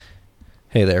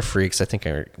Hey there, freaks. I think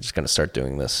I'm just going to start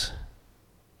doing this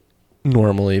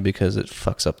normally because it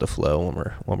fucks up the flow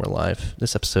when we're live.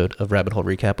 This episode of Rabbit Hole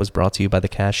Recap was brought to you by the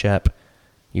Cash App.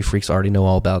 You freaks already know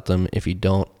all about them. If you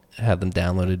don't have them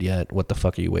downloaded yet, what the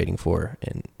fuck are you waiting for?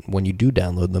 And when you do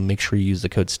download them, make sure you use the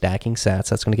code STACKINGSATS.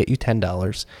 That's going to get you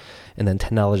 $10. And then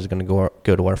 $10 is going to go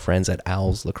to our friends at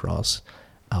Owls Lacrosse.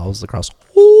 Owls Lacrosse.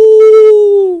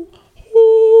 Ooh!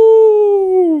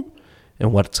 Ooh!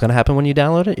 And what's going to happen when you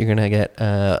download it? You're going to get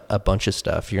a bunch of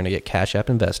stuff. You're going to get Cash App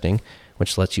Investing,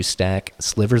 which lets you stack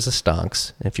slivers of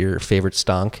stonks. If your favorite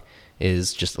stonk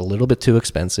is just a little bit too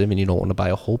expensive and you don't want to buy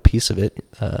a whole piece of it,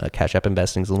 Cash App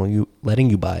Investing is letting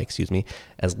you buy,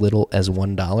 as little as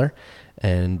 $1.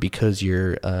 And because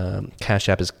your Cash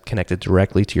App is connected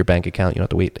directly to your bank account, you don't have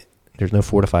to wait. There's no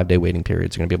 4 to 5 day waiting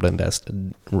periods. You're going to be able to invest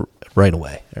right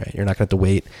away. All right, you're not going to have to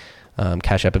wait.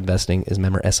 Cash App Investing is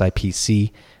member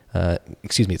SIPC.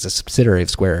 It's a subsidiary of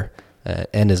Square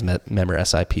and is member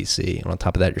SIPC. And on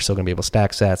top of that, you're still going to be able to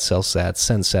stack sats, sell sats,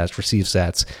 send sats, receive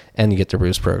sats, and you get their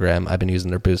Boost program. I've been using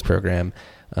their Boost program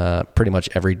pretty much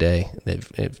every day.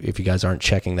 If you guys aren't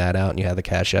checking that out and you have the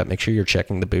Cash App, make sure you're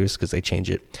checking the Boost because they change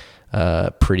it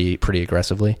pretty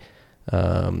aggressively.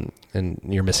 And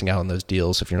you're missing out on those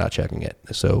deals if you're not checking it.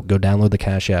 So go download the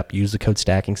Cash App, use the code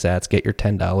STACKINGSATS, get your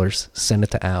 $10, send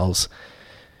it to Owls,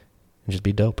 and just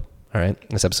be dope. All right.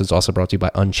 This episode is also brought to you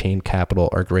by Unchained Capital.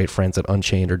 Our great friends at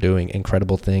Unchained are doing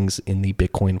incredible things in the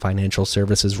Bitcoin financial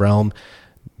services realm,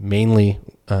 mainly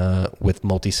with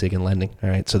multi-sig and lending. All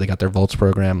right. So they got their Vaults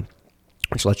program,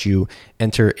 which lets you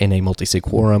enter in a multi-sig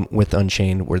quorum with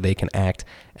Unchained, where they can act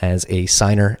as a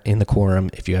signer in the quorum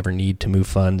if you ever need to move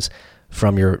funds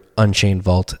from your Unchained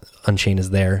vault. Unchained is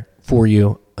there for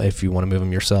you. If you want to move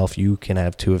them yourself, you can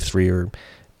have 2 of 3 or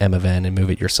MFN and move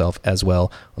it yourself as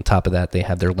well. On top of that, they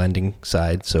have their lending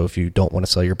side. So if you don't want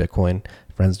to sell your Bitcoin,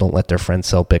 friends don't let their friends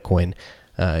sell Bitcoin.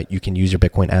 You can use your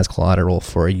Bitcoin as collateral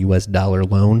for a US dollar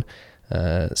loan,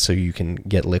 so you can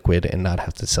get liquid and not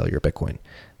have to sell your Bitcoin.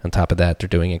 On top of that, they're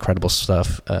doing incredible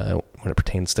stuff when it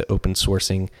pertains to open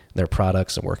sourcing their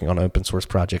products and working on open source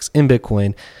projects in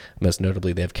Bitcoin. Most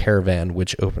notably, they have Caravan,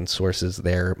 which open sources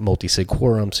their multi-sig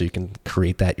quorum, so you can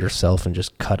create that yourself and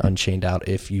just cut Unchained out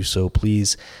if you so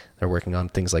please. They're working on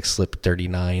things like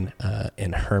Slip39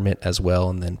 and Hermit as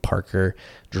well, and then Parker,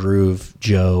 Druve,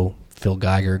 Joe, Phil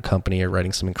Geiger company are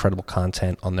writing some incredible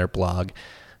content on their blog.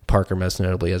 Parker, most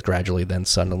notably, as Gradually Then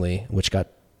Suddenly, which got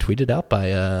tweeted out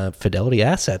by Fidelity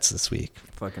Assets this week.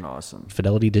 Fucking awesome.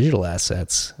 Fidelity Digital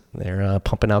Assets. They're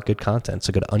pumping out good content.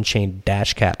 So go to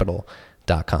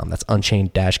unchained-capital.com. That's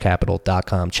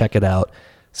unchained-capital.com. Check it out.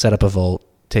 Set up a vault.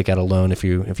 Take out a loan if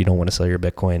you don't want to sell your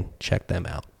Bitcoin. Check them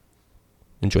out.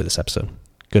 Enjoy this episode.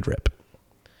 Good rip.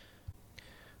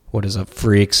 What is up,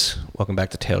 freaks? Welcome back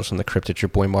to Tales from the Crypt. It's your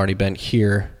boy Marty Bent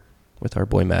here with our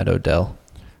boy Matt Odell.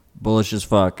 Bullish as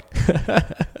fuck.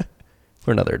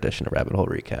 For another edition of Rabbit Hole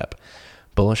Recap.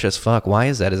 Bullish as fuck. Why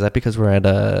is that? Is that because we're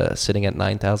at sitting at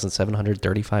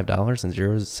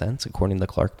 $9,735.00 according to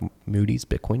Clark Moody's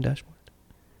Bitcoin dashboard?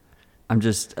 I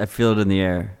feel it in the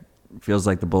air. It feels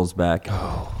like the bull's back.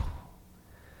 Oh.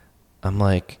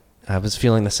 I was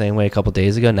feeling the same way a couple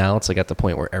days ago. Now it's at the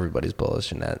point where everybody's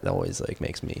bullish, and that always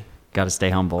makes me Gotta stay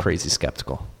humble. Crazy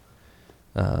skeptical.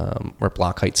 We're at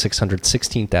block height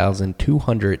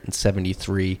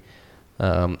 616,273.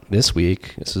 This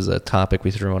week. This is a topic we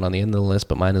threw on the end of the list,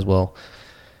 but might as well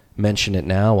mention it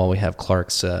now while we have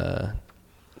Clark's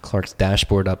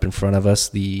dashboard up in front of us.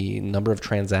 The number of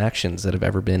transactions that have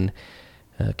ever been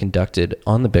conducted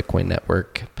on the Bitcoin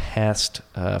network passed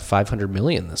 500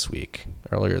 million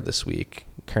earlier this week,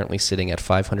 currently sitting at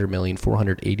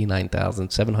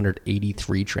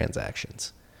 500,489,783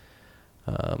 transactions.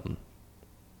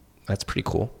 That's pretty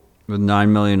cool. With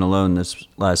 9 million alone this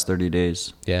last 30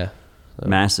 days. Yeah. So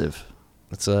massive.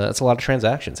 It's a lot of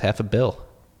transactions. $500 million.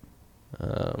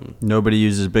 Nobody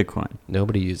uses Bitcoin.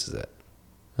 Nobody uses it.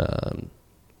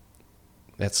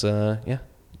 That's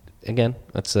Again,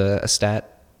 that's a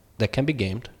stat that can be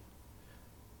gamed.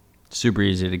 Super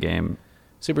easy to game.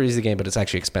 Super easy to game, but it's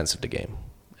actually expensive to game.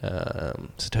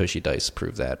 Satoshi Dice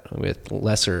proved that with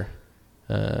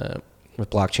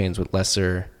blockchains with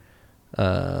lesser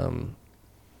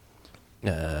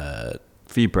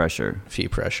fee pressure.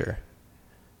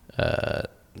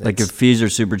 If fees are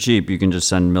super cheap, you can just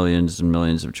send millions and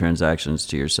millions of transactions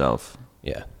to yourself.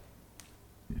 Yeah.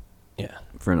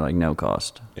 For no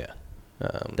cost. Yeah.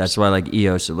 That's why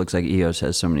EOS, it looks like EOS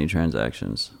has so many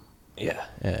transactions. Yeah,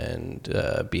 and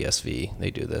BSV,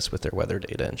 they do this with their weather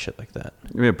data and shit like that.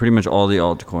 Yeah, pretty much all the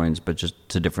altcoins, but just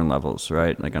to different levels,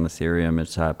 right? On Ethereum,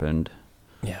 it's happened.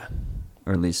 Yeah.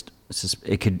 or at least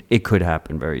it could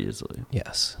happen very easily.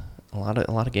 Yes, a lot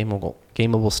of gameable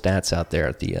stats out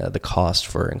there. The cost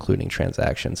for including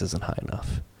transactions isn't high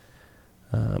enough,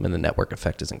 and the network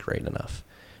effect isn't great enough.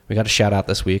 We got a shout out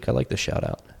this week. I like this shout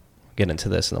out. We'll get into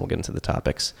this and then we'll get into the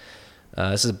topics.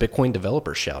 This is a Bitcoin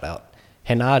developer shout out.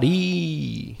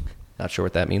 Henadi. Not sure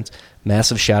what that means.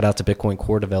 Massive shout out to Bitcoin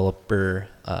Core developer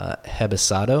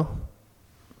Hebasto.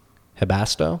 How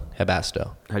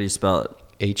do you spell it?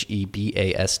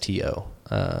 Hebasto.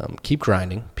 Keep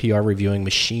grinding. PR reviewing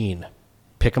machine.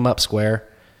 Pick him up, Square.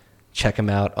 Check him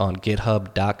out on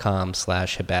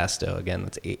github.com/Hebasto. Again,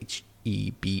 that's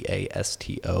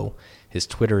Hebasto. His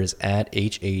Twitter is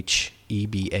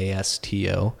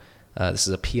 @HHEBASTO. This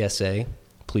is a PSA.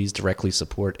 Please directly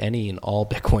support any and all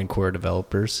Bitcoin Core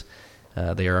developers.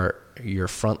 They are your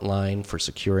front line for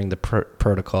securing the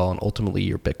protocol and ultimately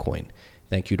your Bitcoin.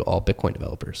 Thank you to all Bitcoin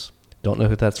developers. Don't know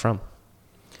who that's from.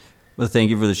 Well, thank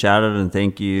you for the shout out and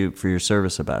thank you for your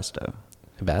service, Hebasto.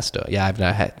 Hebasto. Yeah, I've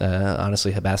not had,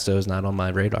 honestly, Hebasto is not on my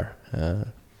radar.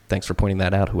 Thanks for pointing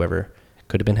that out, whoever.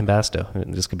 Could have been Hebasto.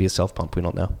 This could be a self pump. We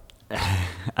don't know.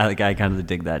 I kind of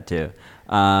dig that too.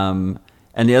 And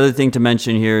the other thing to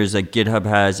mention here is that GitHub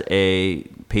has a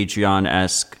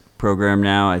Patreon-esque program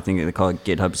now. I think they call it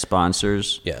GitHub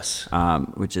Sponsors. Yes.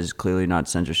 Which is clearly not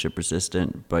censorship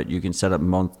resistant, but you can set up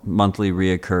monthly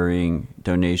reoccurring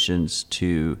donations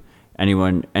to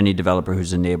any developer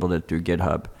who's enabled it through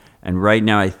GitHub. And right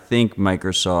now, I think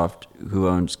Microsoft, who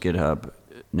owns GitHub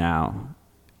now,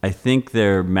 I think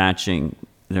they're matching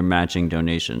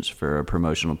donations for a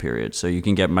promotional period. So you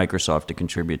can get Microsoft to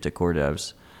contribute to core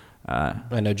devs.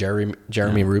 I know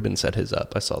Jeremy Rubin set his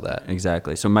up. I saw that.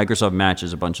 Exactly. So Microsoft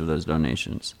matches a bunch of those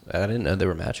donations. I didn't know they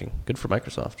were matching. Good for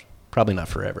Microsoft. Probably not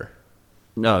forever.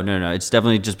 No. It's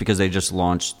definitely just because they just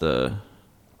launched the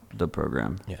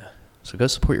program. Yeah. So go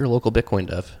support your local Bitcoin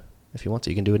dev. If you want to,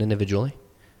 you can do it individually.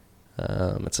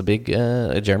 It's a big,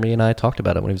 Jeremy and I talked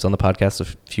about it when he was on the podcast a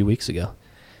few weeks ago.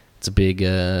 It's a big,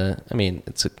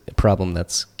 it's a problem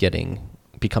that's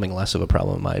becoming less of a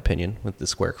problem, in my opinion, with the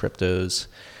Square Cryptos,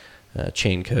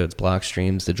 chain codes, block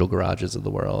streams, digital garages of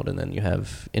the world, and then you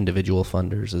have individual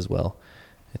funders as well.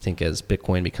 I think as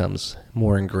Bitcoin becomes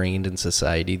more ingrained in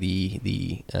society,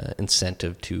 the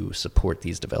incentive to support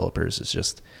these developers is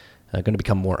just going to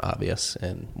become more obvious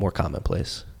and more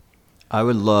commonplace. I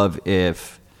would love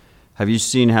have you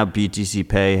seen how BTC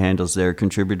Pay handles their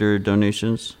contributor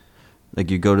donations?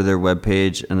 Like you go to their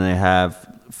webpage and they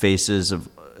have faces of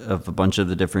a bunch of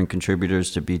the different contributors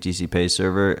to BTC Pay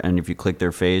server, and if you click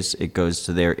their face, it goes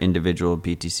to their individual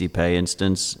BTC Pay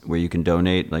instance where you can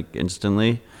donate like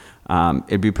instantly.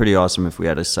 It'd be pretty awesome if we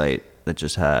had a site that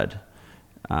just had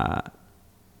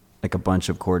like a bunch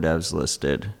of core devs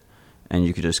listed, and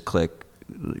you could just click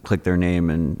their name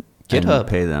and GitHub.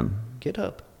 Pay them.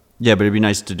 GitHub. Yeah, but it'd be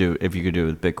nice to do if you could do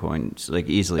it with Bitcoin, like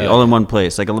easily, all in one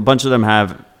place. Like a bunch of them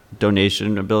have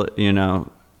donation ability,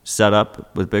 set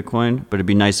up with Bitcoin, but it'd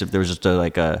be nice if there was just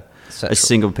a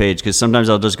single page, because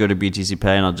sometimes I'll just go to BTC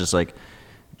Pay and I'll just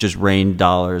rain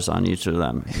dollars on each of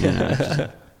them.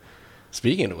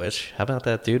 Speaking of which, how about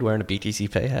that dude wearing a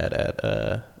BTC Pay hat at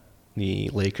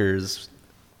the Lakers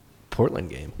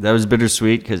Portland game? That was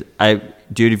bittersweet because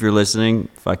dude, if you're listening,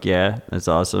 fuck yeah, that's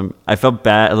awesome. I felt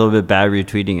a little bit bad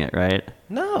retweeting it, right?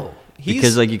 No.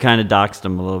 Because you kind of doxed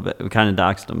him a little bit. We kind of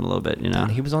doxed him a little bit,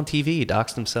 He was on TV. He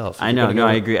doxed himself. I know.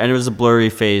 I agree. And it was a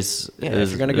blurry face. Yeah, if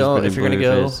you're gonna go into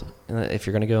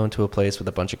a place with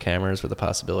a bunch of cameras with the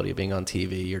possibility of being on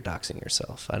TV, you're doxing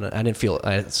yourself. I didn't feel.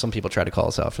 Some people tried to call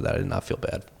us out for that. I did not feel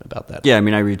bad about that. Yeah, I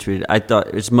retweeted. I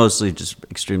thought it's mostly just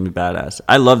extremely badass.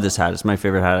 I love this hat. It's my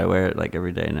favorite hat. I wear it like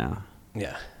every day now.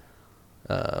 Yeah.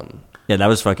 Yeah, that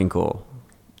was fucking cool.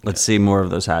 Let's see more of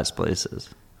those hats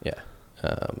places. Yeah.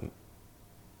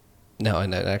 No,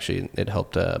 and actually it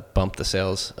helped bump the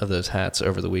sales of those hats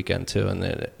over the weekend too. And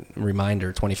then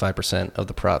reminder, 25% of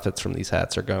the profits from these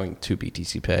hats are going to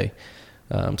BTC Pay.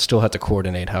 Still have to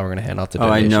coordinate how we're going to hand out the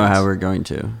donations. I know how we're going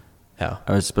to. How?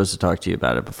 I was supposed to talk to you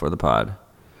about it before the pod.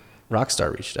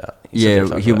 Rockstar reached out.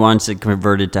 He wants it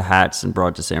converted to hats and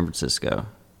brought to San Francisco.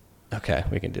 Okay,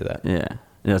 we can do that. Yeah,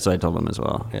 that's what I told him as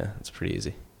well. Yeah, it's pretty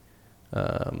easy.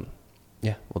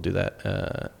 Yeah, we'll do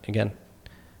that. Again,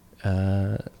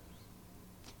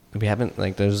 we haven't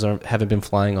those haven't been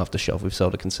flying off the shelf. We've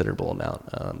sold a considerable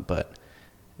amount, but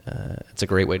it's a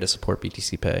great way to support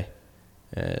BTC Pay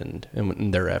and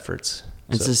their efforts.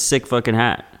 It's a sick fucking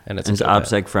hat, and it's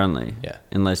OPSEC friendly. Yeah,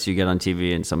 unless you get on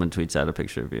TV and someone tweets out a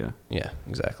picture of you. Yeah,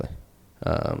 exactly.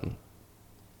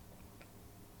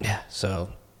 Yeah, so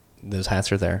those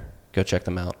hats are there. Go check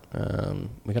them out.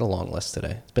 We got a long list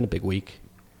today. It's been a big week.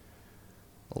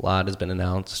 A lot has been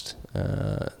announced.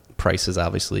 Prices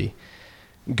obviously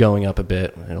going up a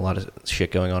bit, and a lot of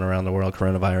shit going on around the world.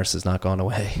 Coronavirus has not gone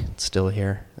away; it's still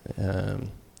here.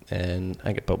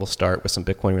 But we'll start with some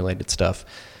Bitcoin-related stuff.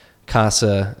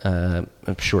 Casa,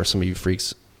 I'm sure some of you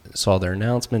freaks saw their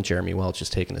announcement. Jeremy Welch has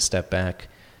taken a step back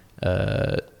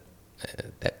to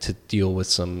deal with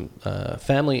some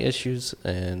family issues,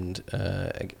 and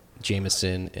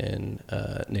Jameson and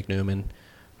Nick Newman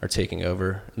are taking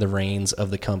over the reins of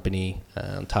the company.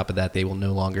 On top of that, they will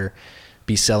no longer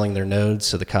be selling their nodes.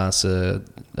 So the Casa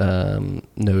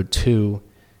Node 2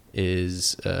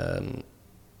 is going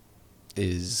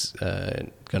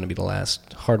to be the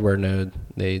last hardware node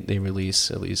they release,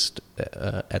 at least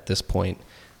at this point.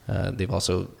 They've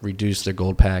also reduced their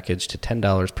gold package to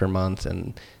 $10 per month,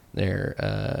 and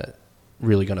they're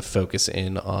really going to focus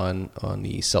in on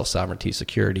the self-sovereignty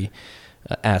security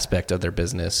aspect of their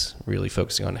business, really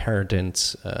focusing on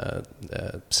inheritance,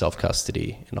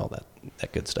 self-custody, and all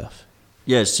that good stuff.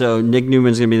 Yeah, so Nick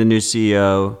Newman's going to be the new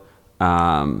CEO,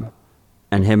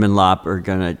 and him and Lop are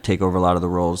going to take over a lot of the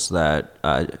roles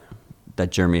that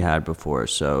Jeremy had before.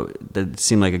 So that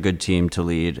seemed like a good team to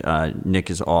lead.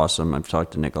 Nick is awesome. I've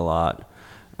talked to Nick a lot.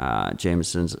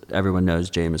 Everyone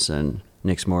knows Jameson.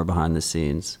 Nick's more behind the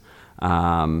scenes.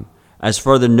 As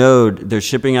for the node, they're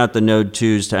shipping out the Node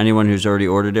 2s to anyone who's already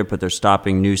ordered it, but they're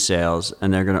stopping new sales,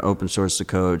 and they're going to open source the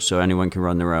code so anyone can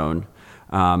run their own.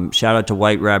 Shout out to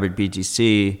White Rabbit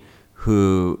BTC,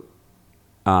 who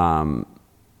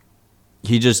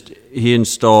he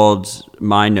installed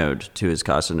my node to his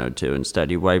Casa Node 2.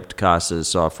 Instead, he wiped Casa's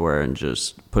software and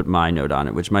just put my node on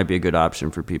it, which might be a good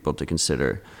option for people to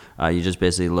consider. You just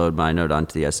basically load my node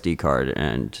onto the SD card,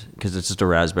 and because it's just a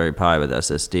Raspberry Pi with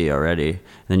SSD already, and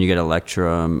then you get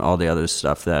Electrum, all the other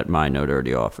stuff that my node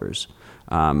already offers.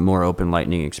 More open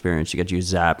Lightning experience. You get to use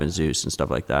Zap and Zeus and stuff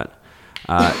like that.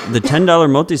 The $10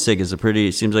 multisig is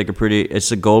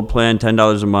it's a gold plan,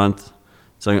 $10 a month.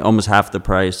 It's like almost half the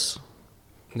price.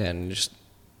 And just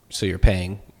so you're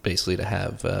paying basically to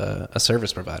have a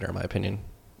service provider, in my opinion,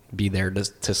 be there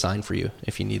to sign for you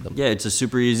if you need them. Yeah, it's a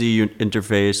super easy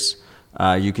interface.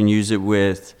 You can use it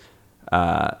with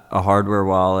a hardware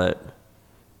wallet.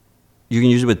 You can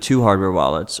use it with two hardware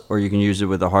wallets, or you can use it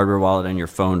with a hardware wallet and your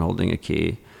phone holding a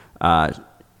key.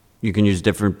 You can use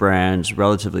different brands,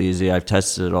 relatively easy. I've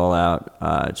tested it all out.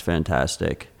 It's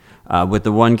fantastic. With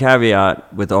the one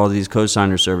caveat with all these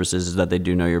cosigner services is that they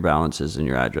do know your balances and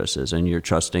your addresses, and you're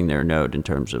trusting their node in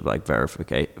terms of like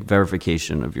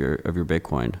verification of your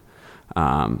Bitcoin.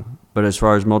 But as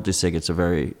far as multisig, it's a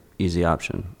very easy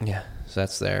option. Yeah, so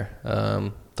that's there.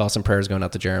 Thoughts and prayers going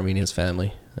out to Jeremy and his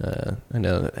family. I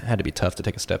know it had to be tough to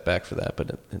take a step back for that, but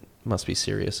it must be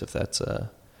serious if that's the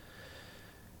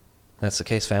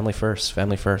case. Family first.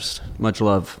 Much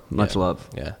love.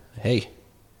 Yeah. Hey.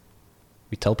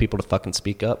 We tell people to fucking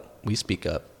speak up. We speak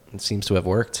up. It seems to have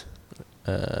worked,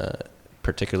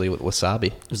 particularly with Wasabi.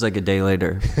 It was like a day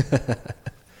later.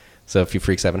 So if you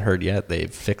freaks haven't heard yet,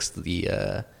 they've fixed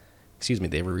they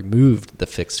removed the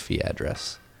fixed fee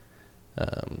address.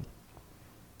 So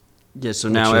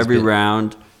now every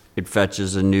round it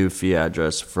fetches a new fee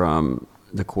address from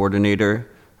the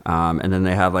coordinator, and then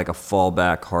they have like a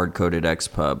fallback hard-coded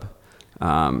XPub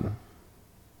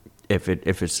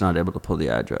if it's not able to pull the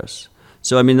address.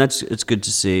 So, I mean, it's good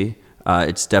to see.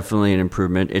 It's definitely an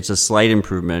improvement. It's a slight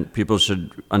improvement. People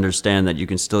should understand that you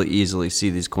can still easily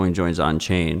see these coin joins on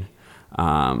chain.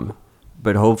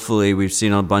 But hopefully, we've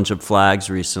seen a bunch of flags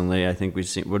recently. I think we've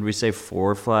seen, what did we say,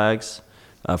 4 flags?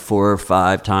 4 or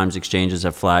 5 times exchanges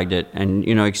have flagged it. And,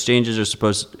 exchanges are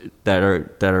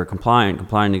that are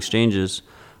compliant exchanges,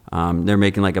 they're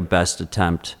making like a best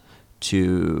attempt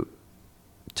to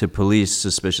police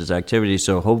suspicious activity.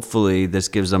 So hopefully this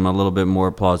gives them a little bit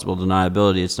more plausible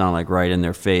deniability. It's not like right in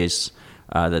their face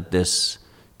that this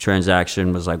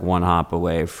transaction was like one hop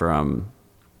away from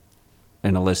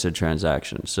an illicit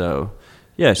transaction. So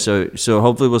yeah, so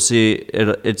hopefully we'll see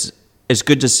it. It's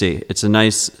good to see. It's a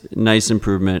nice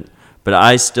improvement. But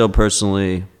I still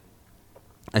personally,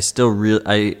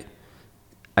 I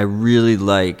really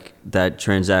like that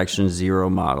transaction zero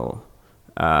model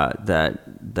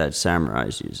that Samurai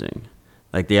is using.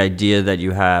 Like the idea that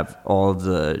you have all of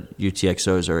the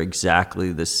UTXOs are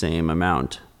exactly the same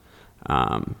amount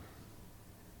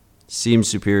seems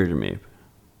superior to me.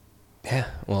 Yeah,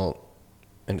 well,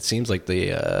 and it seems like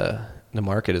the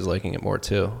market is liking it more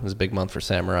too. It was a big month for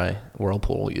Samurai.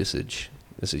 Whirlpool usage.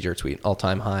 This is your tweet.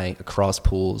 All-time high across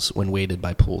pools when weighted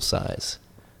by pool size.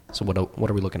 So what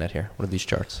are we looking at here? What are these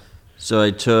charts? So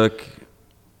I took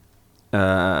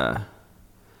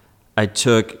I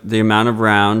took the amount of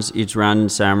rounds. Each round in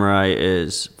Samurai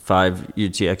is 5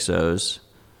 UTXOs.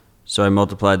 So I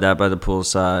multiplied that by the pool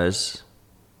size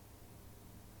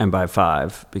and by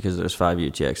 5 because there's 5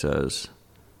 UTXOs.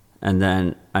 And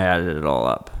then I added it all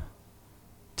up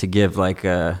to give like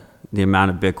the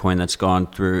amount of Bitcoin that's gone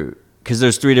through. Because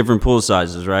there's 3 different pool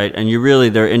sizes, right? And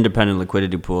they're independent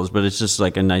liquidity pools, but it's just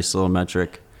like a nice little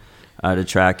metric to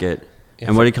track it. Yeah,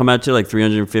 and what did it come out to, like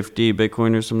 350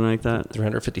 Bitcoin or something like that?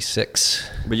 356.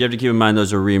 But you have to keep in mind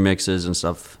those are remixes and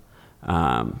stuff.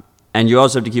 And you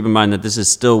also have to keep in mind that this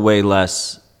is still way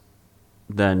less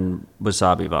than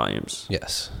Wasabi volumes.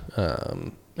 Yes.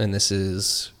 And this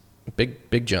is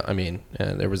big jump. I mean,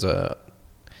 there was the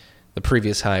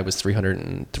previous high was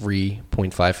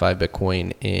 303.55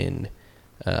 Bitcoin in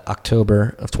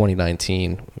October of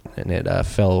 2019, and it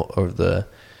fell over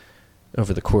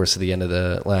the course of the end of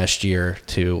the last year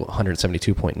to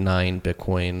 172.9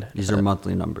 Bitcoin. These are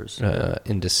monthly numbers.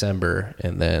 In December,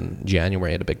 and then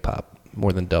January had a big pop,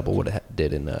 more than double what it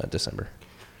did in December.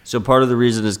 So part of the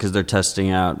reason is because they're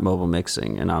testing out mobile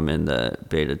mixing, and I'm in the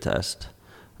beta test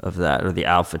of that, or the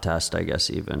alpha test, I guess,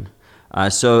 even.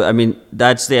 So, I mean,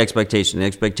 that's the expectation. The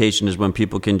expectation is when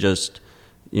people can just,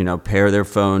 pair their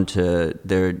phone to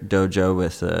their dojo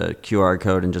with a QR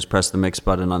code and just press the mix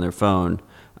button on their phone,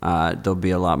 there'll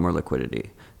be a lot more liquidity.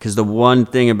 Because the one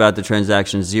thing about the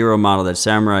transaction zero model that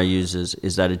Samurai uses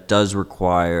is that it does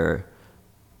require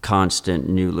constant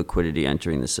new liquidity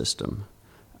entering the system.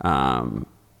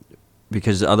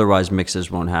 Because otherwise mixes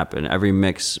won't happen. Every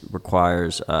mix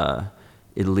requires at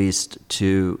least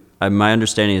 2... my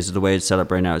understanding is the way it's set up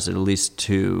right now is that at least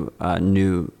 2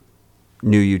 new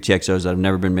UTXOs that have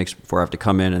never been mixed before have to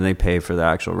come in, and they pay for the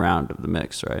actual round of the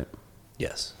mix, right?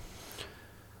 Yes.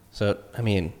 So, I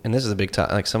mean, and this is a big time.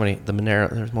 Like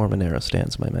there's more Monero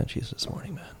stands in my Menchie's this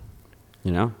morning,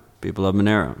 man. People love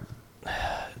Monero.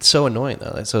 It's so annoying,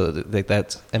 though. So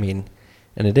that's, I mean,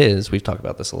 and it is, we've talked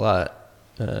about this a lot,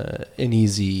 an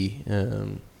easy,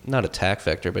 not attack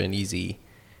vector, but an easy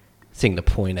thing to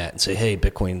point at and say, hey,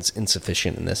 Bitcoin's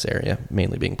insufficient in this area,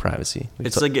 mainly being privacy.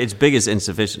 It's like its biggest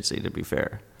insufficiency, to be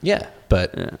fair. Yeah,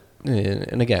 but,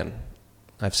 and again,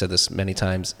 I've said this many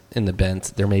times in the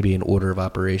bent, there may be an order of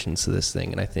operations to this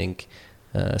thing, and I think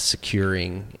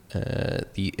securing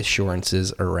the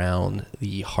assurances around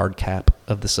the hard cap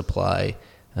of the supply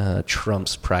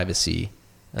trumps privacy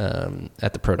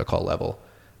at the protocol level,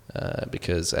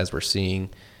 because as we're seeing,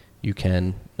 you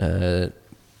can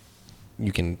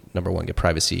number one, get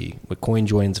privacy with coin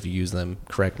joins if you use them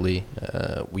correctly.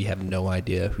 We have no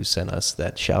idea who sent us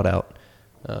that shout out.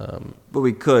 But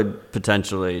we could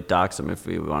potentially dox them if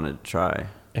we wanted to try.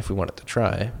 If we wanted to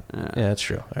try. Yeah, that's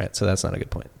true. All right, so that's not a good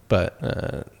point.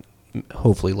 But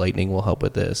hopefully Lightning will help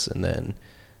with this. And then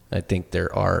I think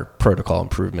there are protocol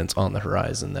improvements on the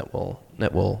horizon that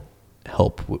will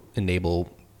help enable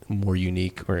more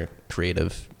unique or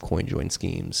creative coin join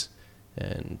schemes.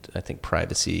 And I think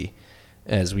privacy,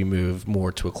 as we move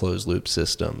more to a closed loop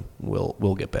system,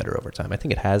 will get better over time. I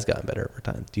think it has gotten better over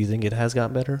time. Do you think it has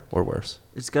gotten better or worse?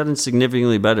 It's gotten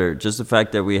significantly better. Just the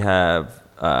fact that we have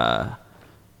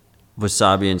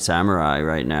Wasabi and Samurai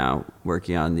right now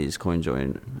working on these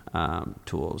CoinJoin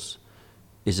tools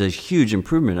is a huge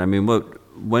improvement. I mean,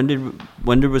 when did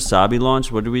Wasabi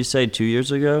launch? What did we say, 2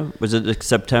 years ago? Was it like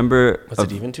September? Was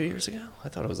it even 2 years ago? I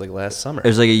thought it was like last summer. It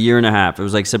was like a year and a half. It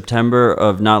was like September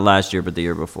of not last year, but the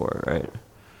year before, right?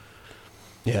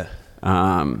 Yeah.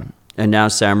 And now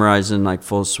Samurai's in like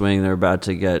full swing. They're about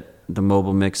to get the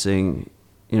mobile mixing.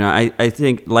 I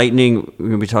think Lightning,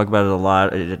 when we talk about it a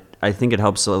lot, I think it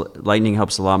helps. Lightning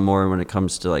helps a lot more when it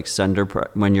comes to like sender.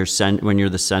 When you're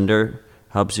the sender,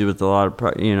 helps you with a lot of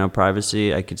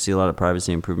privacy. I could see a lot of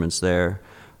privacy improvements there.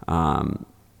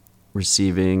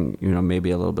 Receiving,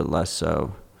 maybe a little bit less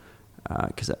so.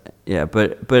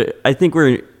 But I think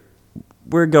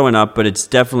we're going up, but it's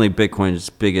definitely Bitcoin's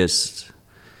biggest.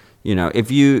 If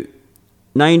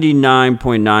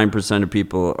 99.9% of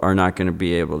people are not going to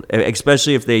be able,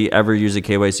 especially if they ever use a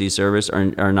KYC service,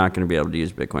 are not going to be able to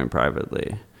use Bitcoin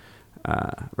privately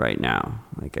right now.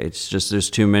 Like, it's just, there's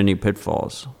too many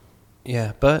pitfalls.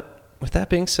 Yeah, but with that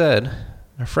being said,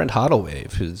 our friend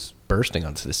HODLWave, who's bursting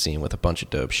onto the scene with a bunch of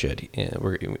dope shit,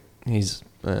 he's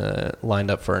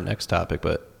lined up for our next topic,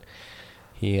 but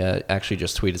he actually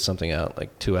just tweeted something out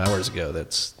like 2 hours ago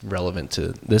that's relevant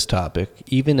to this topic.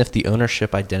 Even if the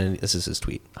ownership identity, this is his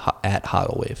tweet, at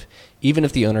HODLWave, even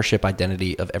if the ownership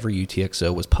identity of every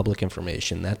UTXO was public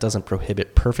information, that doesn't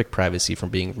prohibit perfect privacy from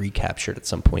being recaptured at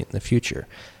some point in the future.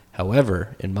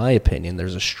 However, in my opinion,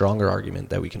 there's a stronger argument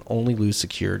that we can only lose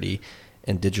security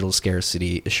and digital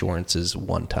scarcity assurances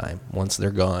one time. Once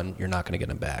they're gone, you're not going to get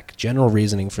them back. General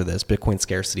reasoning for this: Bitcoin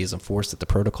scarcity is enforced at the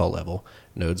protocol level.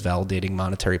 Nodes validating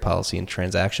monetary policy and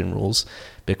transaction rules.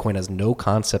 Bitcoin has no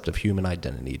concept of human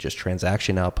identity, just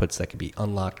transaction outputs that can be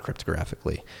unlocked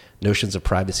cryptographically. Notions of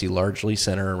privacy largely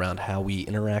center around how we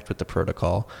interact with the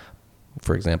protocol.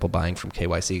 For example, buying from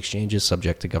KYC exchanges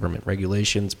subject to government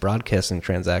regulations, broadcasting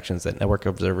transactions that network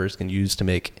observers can use to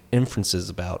make inferences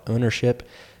about ownership,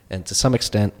 and to some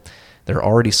extent, there are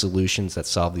already solutions that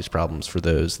solve these problems for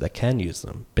those that can use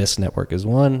them. BIS network is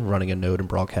one, running a node and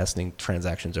broadcasting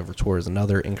transactions over Tor is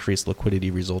another, increased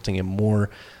liquidity resulting in more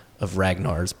of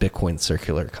Ragnar's Bitcoin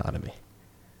circular economy.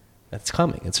 That's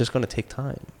coming. It's just going to take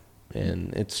time.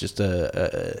 And it's just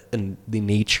the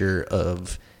nature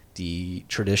of the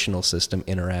traditional system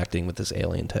interacting with this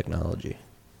alien technology.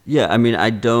 Yeah, I mean,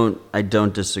 I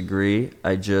don't disagree.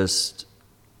 I just,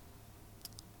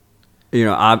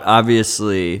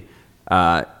 obviously,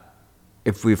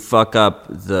 if we fuck up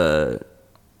the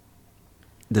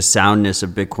soundness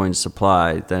of Bitcoin's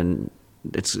supply, then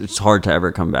it's hard to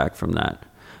ever come back from that.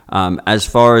 As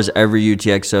far as every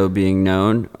UTXO being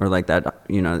known, or like that,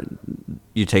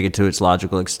 you take it to its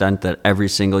logical extent that every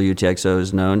single UTXO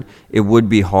is known, it would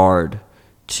be hard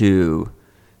to,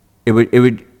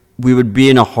 we would be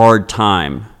in a hard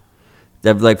time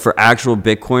that, like, for actual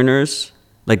Bitcoiners,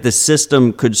 like, the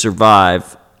system could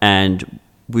survive, and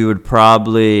it would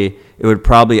probably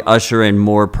usher in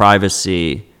more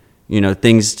privacy,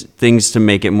 things to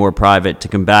make it more private to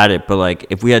combat it. But, like,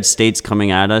 if we had states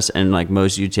coming at us and, like,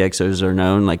 most UTXOs are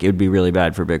known, like, it would be really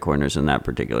bad for Bitcoiners in that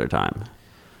particular time.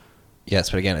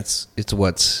 Yes, but again, it's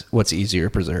what's easier to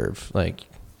preserve. Like,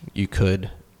 you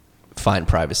could find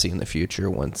privacy in the future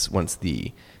once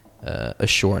the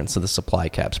assurance of the supply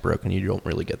cap's broken. You don't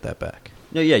really get that back.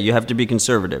 No, yeah, you have to be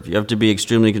conservative. You have to be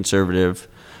extremely conservative.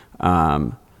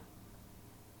 But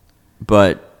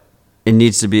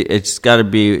it's got to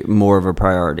be more of a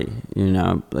priority,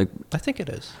 like, I think it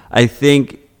is. I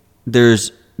think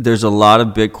there's a lot of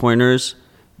Bitcoiners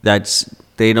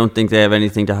they don't think they have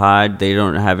anything to hide. They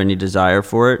don't have any desire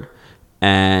for it.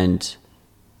 And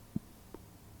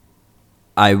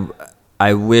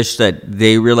I wish that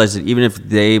they realize that even if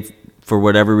they, for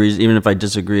whatever reason, even if I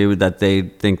disagree with that, they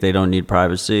think they don't need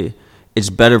privacy, it's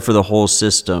better for the whole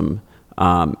system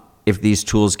if these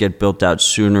tools get built out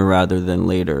sooner rather than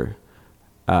later.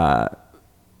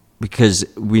 Because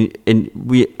we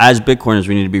as Bitcoiners,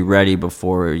 we need to be ready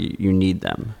before you need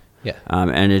them. Yeah.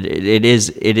 And it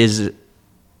is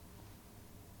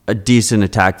a decent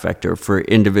attack vector for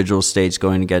individual states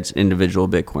going against individual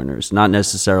Bitcoiners, not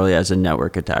necessarily as a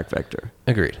network attack vector.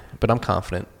 Agreed. But I'm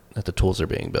confident that the tools are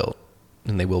being built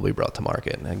and they will be brought to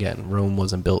market. And again, Rome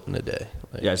wasn't built in a day.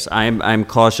 Like, yes, I'm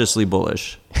cautiously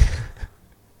bullish.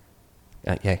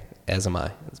 Yeah, as am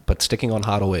I. But sticking on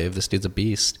HODL, this dude's a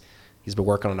beast. He's been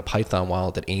working on a Python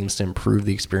wallet that aims to improve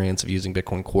the experience of using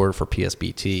Bitcoin Core for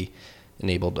PSBT,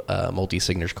 enabled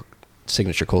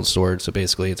multi-signature cold storage. So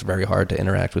basically, it's very hard to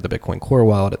interact with the Bitcoin Core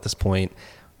wallet at this point.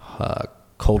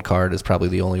 Coldcard is probably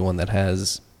the only one that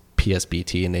has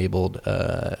PSBT enabled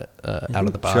out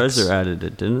of the box. Trezor added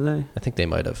it, didn't they? I think they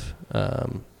might have.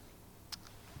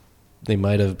 They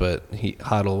might have, but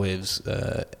HODL's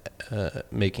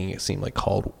making it seem like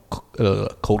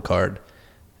Coldcard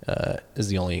is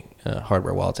the only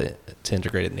hardware wallet to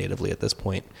integrate it natively at this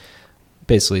point.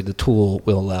 Basically, the tool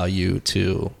will allow you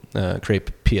to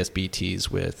create PSBTs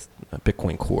with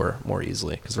Bitcoin Core more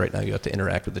easily, because right now you have to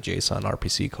interact with the JSON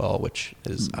RPC call, which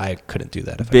is, I couldn't do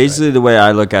that. Basically, the way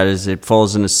I look at it is it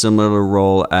falls in a similar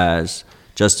role as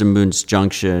Justin Moon's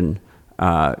Junction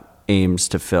aims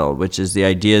to fill, which is the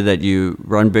idea that you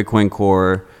run Bitcoin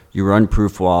Core, you run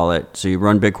Proof Wallet, so you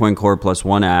run Bitcoin Core plus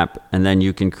one app, and then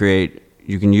you can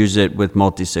use it with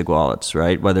multi-sig wallets,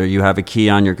 right? Whether you have a key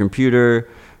on your computer,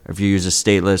 if you use a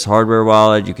stateless hardware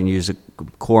wallet, you can use a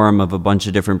quorum of a bunch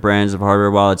of different brands of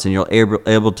hardware wallets, and you're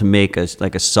able to make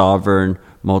a sovereign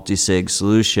multi-sig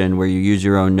solution where you use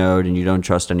your own node and you don't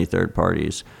trust any third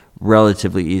parties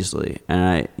relatively easily.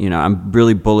 And I'm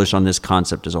really bullish on this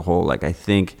concept as a whole. Like, I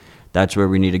think that's where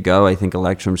we need to go. I think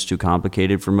Electrum's too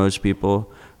complicated for most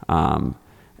people.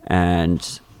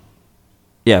 And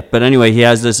yeah, but anyway, he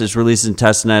has this. It's released in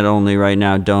testnet only right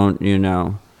now. Don't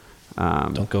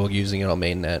go using it on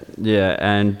mainnet.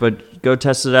 Yeah, but go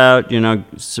test it out.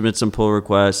 Submit some pull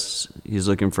requests. He's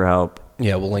looking for help.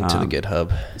 Yeah, we'll link to the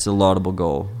GitHub. It's a laudable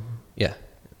goal. Yeah,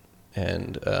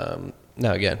 and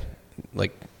now again,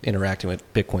 like, interacting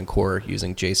with Bitcoin Core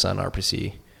using JSON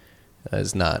RPC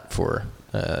is not for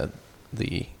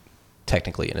the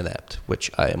technically inept,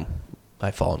 which I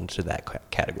fall into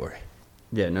that category.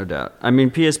 Yeah, no doubt. I mean,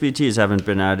 PSBTs haven't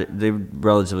been added. They're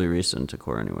relatively recent to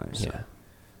Core anyway. So.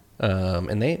 Yeah.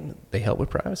 And they help with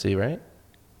privacy, right?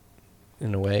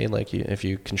 In a way, like if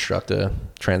you construct a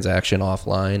transaction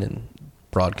offline and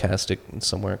broadcast it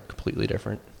somewhere completely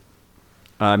different.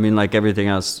 I mean, like everything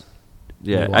else.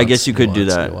 Yeah, Nuance, I guess you could do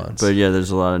that. nuance. But yeah,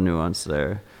 there's a lot of nuance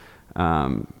there.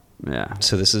 Yeah.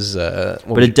 So this is...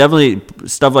 but it definitely,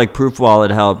 stuff like Proof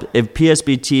Wallet helped. If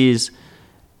PSBTs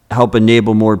help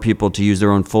enable more people to use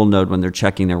their own full node when they're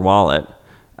checking their wallet,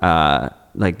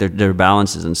 like their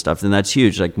balances and stuff, then that's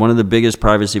huge. Like one of the biggest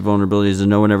privacy vulnerabilities that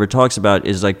no one ever talks about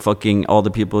is like fucking all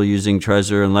the people using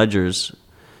Trezor and Ledgers,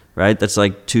 right? That's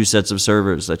like 2 sets of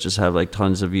servers that just have like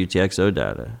tons of UTXO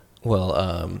data.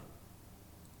 Well,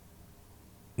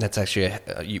 that's actually...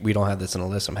 we don't have this on the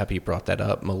list. I'm happy you brought that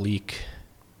up. Malik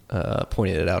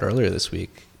pointed it out earlier this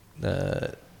week.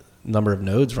 Number of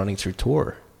nodes running through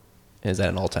Tor is at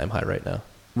an all-time high right now.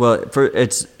 Well,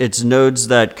 it's nodes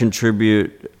that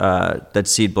contribute that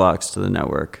seed blocks to the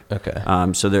network. Okay.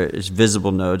 So there is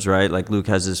visible nodes, right? Like Luke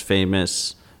has this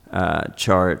famous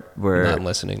chart where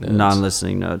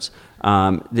non-listening nodes.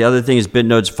 The other thing is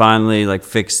BitNodes finally like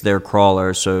fixed their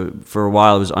crawler. So for a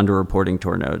while it was underreporting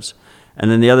Tor nodes. And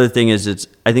then the other thing is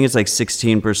I think it's like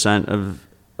 16%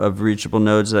 of reachable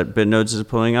nodes that BitNodes is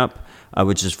pulling up,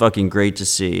 which is fucking great to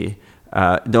see.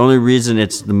 The only reason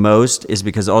it's the most is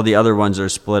because all the other ones are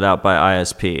split out by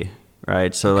ISP,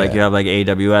 right? So like you have like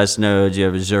AWS nodes, you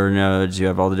have Azure nodes, you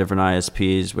have all the different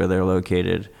ISPs where they're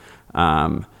located.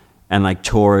 And like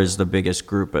Tor is the biggest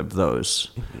group of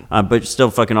those. But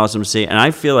still fucking awesome to see. And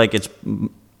I feel like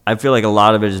a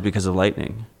lot of it is because of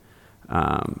Lightning.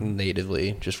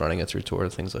 Natively, just running it through Tor,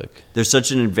 things like... There's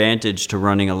such an advantage to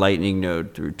running a Lightning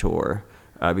node through Tor,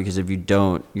 because if you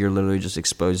don't, you're literally just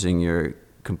exposing your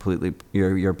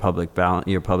public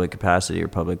capacity, your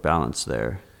public balance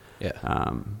there.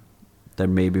 Yeah. That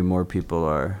maybe more people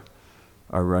are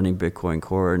running Bitcoin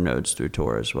Core nodes through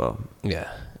Tor as well. Yeah.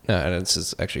 No, and this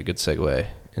is actually a good segue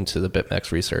into the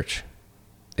BitMEX research.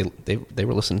 They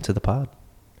were listening to the pod.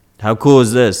 How cool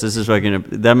is this? This is fucking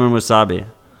them and Wasabi.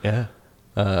 Yeah.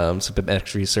 So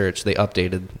BitMEX research, they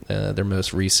updated their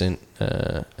most recent,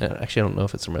 actually I don't know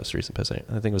if it's their most recent post, I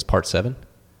think it was part 7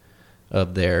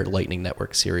 of their Lightning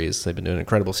Network series. They've been doing an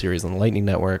incredible series on the Lightning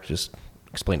Network, just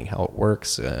explaining how it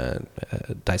works,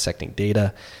 dissecting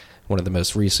data. One of the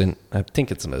most recent, I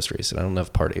think it's the most recent, I don't know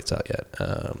if part 8's out yet.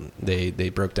 They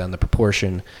broke down the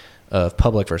proportion of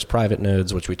public versus private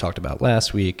nodes, which we talked about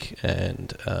last week,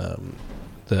 and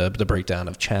the breakdown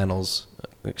of channels,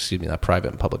 not private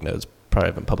and public nodes,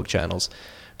 private and public channels.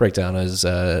 Breakdown is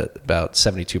about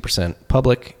 72%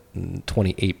 public and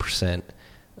 28%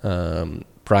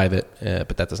 private,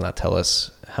 but that does not tell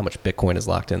us how much Bitcoin is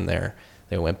locked in there.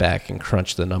 They went back and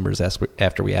crunched the numbers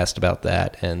after we asked about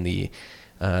that, and the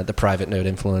private node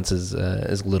influence is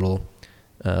a little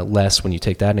less when you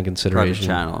take that into consideration. Private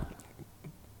channel.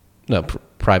 No,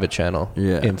 private channel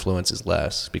influence is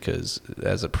less because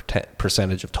as a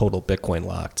percentage of total Bitcoin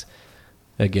locked,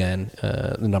 again,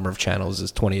 the number of channels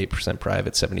is 28%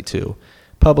 private, 72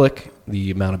 public.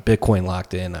 The amount of Bitcoin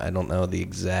locked in, I don't know the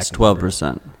exact. It's 12%.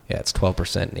 Number. Yeah, it's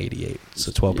 12% and 88.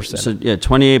 So 12%. So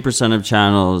 28% of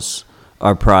channels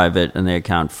are private, and they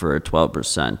account for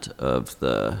 12% of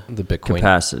the Bitcoin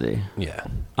capacity. Yeah,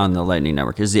 on the Lightning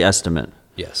Network is the estimate.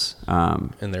 Yes.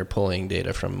 And they're pulling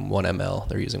data from 1ML.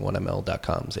 They're using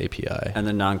 1ML.com's API. And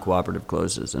the non-cooperative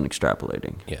closes and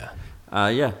extrapolating. Yeah.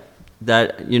 Yeah.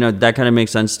 That kind of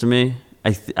makes sense to me.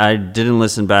 I didn't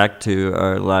listen back to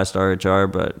our last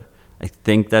RHR, but I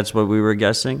think that's what we were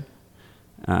guessing.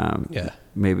 Yeah.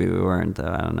 Maybe we weren't, though.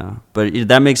 I don't know. But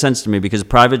that makes sense to me because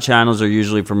private channels are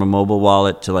usually from a mobile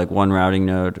wallet to like one routing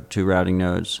node, 2 routing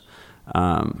nodes.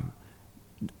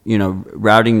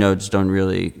 Routing nodes don't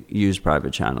really use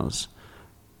private channels.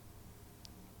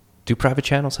 Do private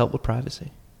channels help with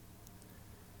privacy?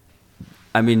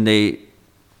 I mean, they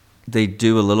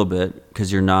do a little bit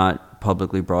because you're not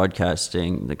publicly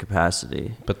broadcasting the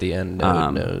capacity. But the end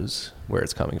node knows where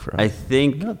it's coming from. I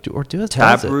think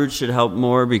Taproot should help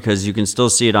more because you can still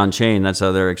see it on chain. That's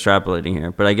how they're extrapolating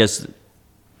here. But I guess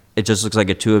it just looks like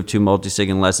a 2 of 2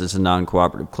 multisig unless it's a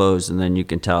non-cooperative close, and then you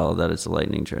can tell that it's a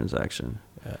Lightning transaction.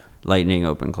 Yeah. Lightning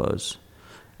open close.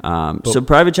 So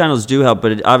private channels do help,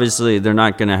 but obviously they're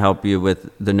not going to help you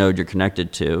with the node you're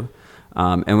connected to.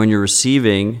 And when you're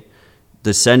receiving,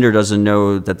 the sender doesn't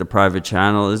know that the private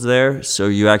channel is there, so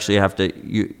you actually have to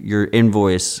your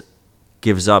invoice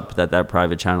gives up that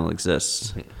private channel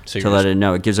exists to let it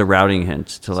know. It gives a routing hint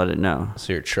to let it know.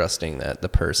 So you're trusting that the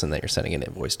person that you're sending an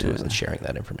invoice to isn't sharing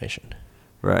that information.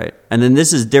 Right. And then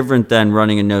this is different than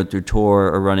running a node through Tor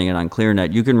or running it on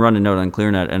ClearNet. You can run a node on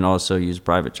ClearNet and also use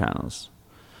private channels.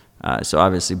 So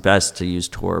obviously best to use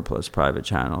Tor plus private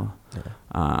channel.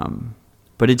 Yeah.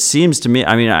 But it seems to me,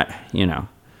 I mean,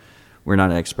 we're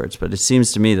not experts, but it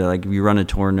seems to me that like if you run a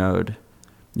Tor node,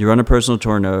 you run a personal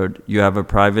Tor node, you have a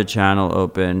private channel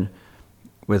open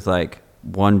with like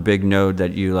one big node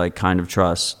that you like kind of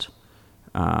trust.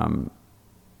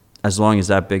 As long as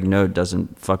that big node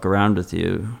doesn't fuck around with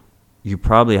you, you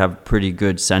probably have pretty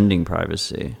good sending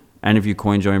privacy. And if you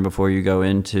coin join before you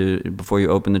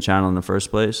open the channel in the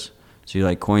first place, so you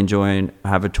like coin join,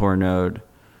 have a Tor node,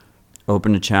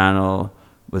 open a channel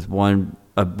with one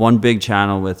big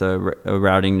channel with a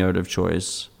routing node of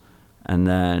choice, and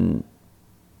then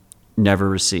never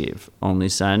receive, only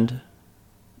send.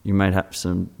 You might have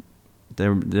some.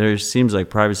 There seems like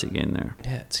privacy gain there.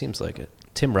 Yeah, it seems like it.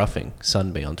 Tim Ruffing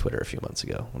sunned me on Twitter a few months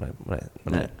ago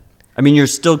I mean, you're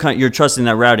still you're trusting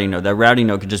that routing node. That routing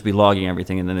node could just be logging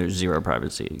everything, and then there's zero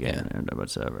privacy again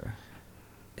whatsoever.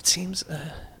 It seems.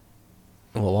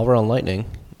 Well, while we're on Lightning,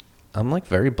 I'm like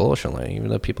very bullish on Lightning, even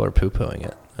though people are poo-pooing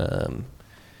it.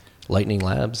 Lightning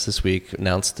Labs this week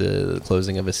announced the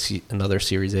closing of another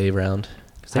Series A round.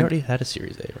 Because they already had a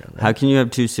Series A round. Right? How can you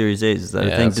have two Series A's? Is that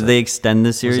a thing? Did they extend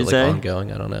the Series was it, like, A?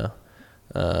 Ongoing? I don't know.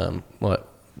 What?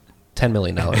 $10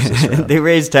 million this round. They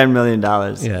raised $10 million.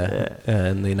 Yeah.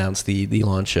 And they announced the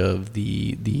launch of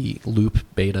the Loop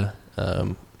beta,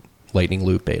 Lightning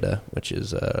Loop beta, which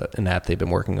is an app they've been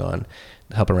working on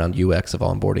to help around UX of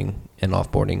onboarding and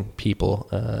offboarding people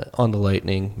on the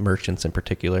Lightning, merchants in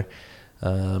particular.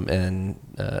 And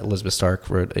Elizabeth Stark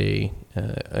wrote a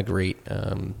great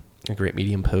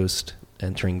Medium post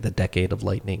entering the decade of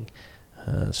Lightning,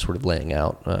 sort of laying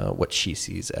out what she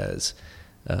sees as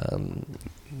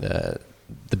the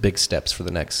big steps for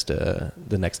the next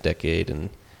decade, and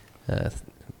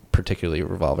particularly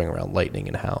revolving around Lightning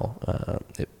and how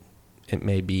it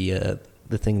may be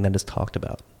the thing that is talked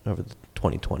about over the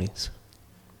 2020s.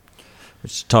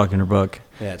 She's talking her book.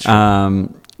 Yeah, it's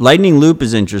true. Lightning Loop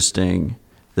is interesting,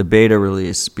 the beta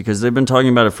release, because they've been talking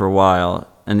about it for a while,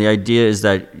 and the idea is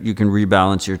that you can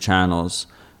rebalance your channels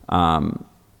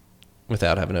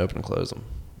without having to open and close them.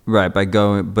 Right,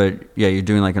 you're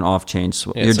doing like an off-chain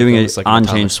swap. Yeah, you're doing an like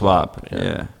on-chain swap.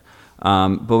 Yeah.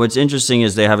 But what's interesting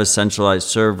is they have a centralized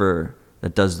server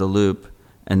that does the loop,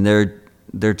 and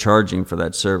they're charging for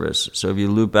that service. So if you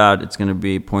loop out, it's going to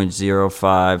be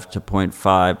 0.05 to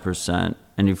 0.5%,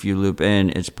 and if you loop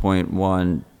in, it's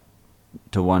 0.1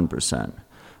 to 1%.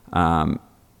 And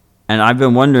I've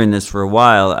been wondering this for a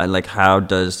while.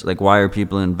 Why are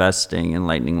people investing in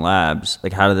Lightning Labs?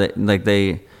 Like, how do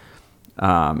they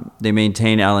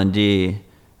maintain L&D,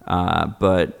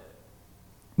 but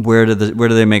where do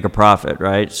they make a profit,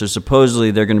 right? So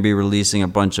supposedly they're going to be releasing a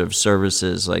bunch of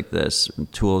services like this,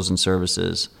 tools and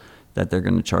services that they're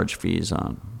going to charge fees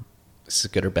on. This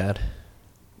is good or bad?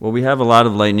 Well, we have a lot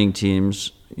of Lightning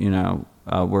teams,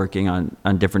 working on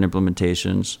different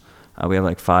implementations. We have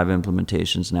like 5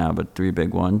 implementations now, but 3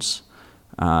 big ones.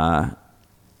 Lightning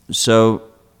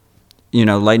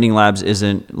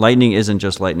isn't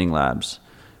just Lightning Labs.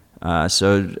 I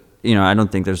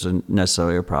don't think there's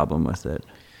necessarily a problem with it.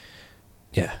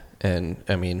 Yeah. And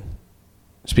I mean,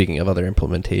 speaking of other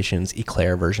implementations,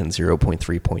 Eclair version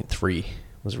 0.3.3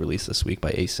 was released this week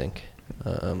by Async.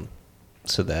 The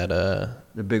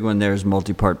big one there is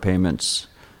multi-part payments,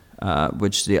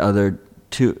 which the other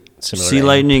two, similar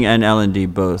Lightning and L&D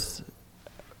both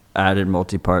added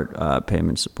multi-part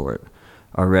payment support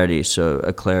already, so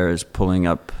Eclair is pulling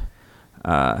up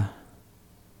to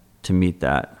meet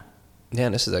that. Yeah,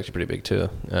 and this is actually pretty big too.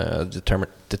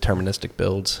 Deterministic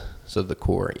builds, so the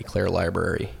core Eclair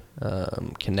library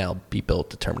can now be built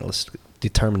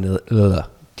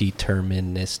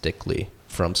deterministically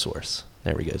from source.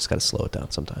 There we go. Just got to slow it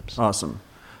down sometimes. Awesome.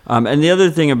 And the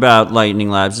other thing about Lightning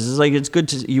Labs is it's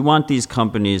good you want these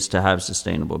companies to have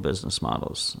sustainable business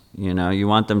models. You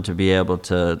want them to be able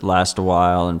to last a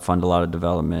while and fund a lot of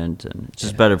development, and it's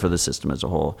just better for the system as a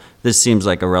whole. This seems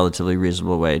like a relatively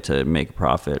reasonable way to make a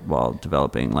profit while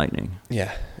developing Lightning.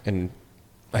 Yeah, and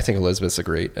I think Elizabeth's a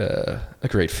great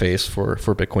face for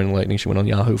Bitcoin and Lightning. She went on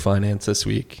Yahoo Finance this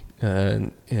week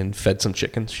and fed some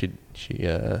chickens. She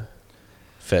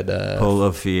fed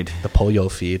Polo feed. The Pollo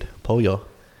feed. Pollo.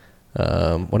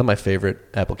 One of my favorite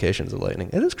applications of Lightning.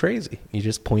 It is crazy. You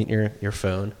just point your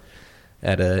phone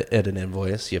at an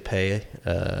invoice. You pay,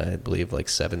 I believe, like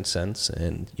 7 cents,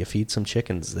 and you feed some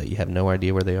chickens that you have no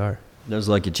idea where they are. Those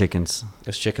lucky chickens.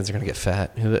 Those chickens are going to get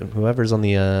fat. Whoever's on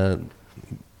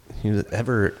who's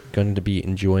ever going to be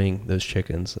enjoying those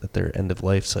chickens at their end of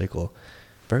life cycle,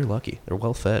 very lucky. They're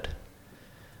well fed.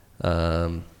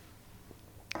 We'll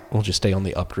just stay on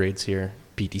the upgrades here.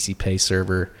 BTC Pay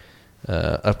server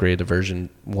upgraded to version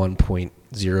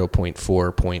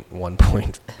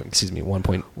 1.0.4.1. Excuse me, 1.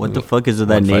 What the fuck is with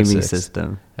that naming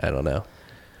system? I don't know.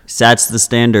 SAT's the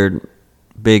standard.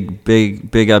 Big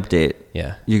update.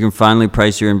 Yeah. You can finally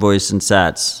price your invoice in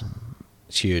SATs.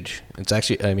 It's huge. It's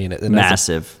actually, I mean,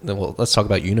 massive. Well, let's talk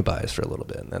about Unibuys for a little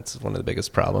bit. And that's one of the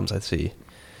biggest problems I see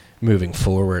moving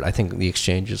forward. I think the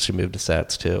exchanges should move to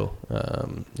SATs too,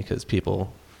 because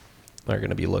people are going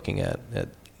to be looking at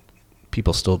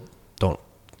people still don't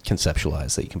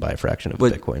conceptualize that you can buy a fraction of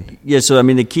Bitcoin. Yeah, so I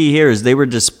mean, the key here is they were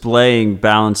displaying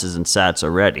balances in SATs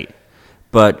already.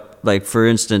 But like, for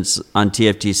instance, on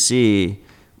TFTC,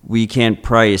 we can't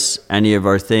price any of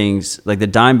our things. Like the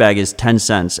dime bag is 10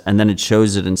 cents and then it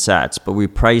shows it in SATs, but we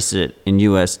price it in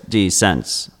USD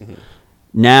cents. Mm-hmm.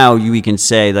 Now we can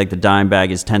say like the dime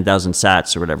bag is 10,000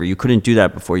 sats or whatever. You couldn't do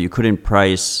that before. You couldn't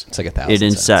price it's like 1,000 it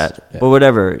in sats. sat. Yeah. But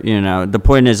whatever, the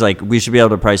point is like we should be able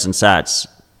to price in sats.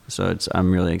 So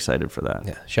I'm really excited for that.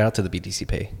 Yeah. Shout out to the BTC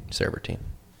Pay server team.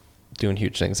 Doing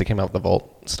huge things. They came out with the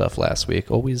Vault stuff last week.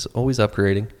 Always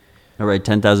upgrading. All right,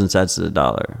 10,000 sats is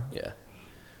 $1. Yeah.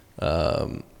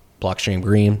 Blockstream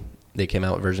Green, they came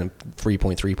out with version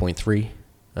 3.3.3.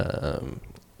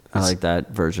 I like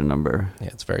that version number. Yeah,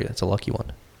 it's a lucky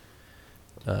one.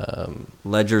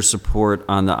 Ledger support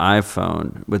on the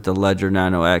iPhone with the Ledger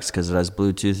Nano X because it has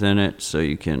Bluetooth in it, so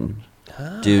you can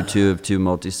do 2 of 2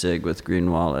 multi-sig with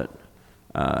Green Wallet.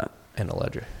 And a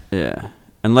Ledger. Yeah.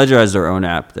 And Ledger has their own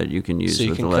app that you can use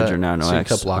with the Ledger Nano X. So you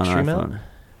cut Blockstream out?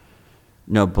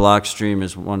 No, Blockstream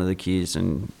is one of the keys,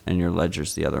 and your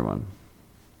Ledger's the other one.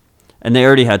 And they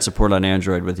already had support on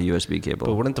Android with a USB cable.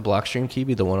 But wouldn't the Blockstream key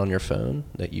be the one on your phone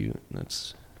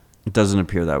that's... It doesn't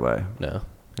appear that way. No.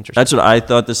 Interesting. That's what I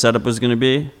thought the setup was going to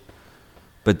be.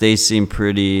 But they seem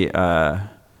pretty...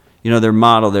 their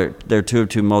model, their 2 of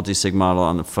 2 multi-sig model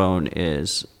on the phone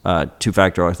is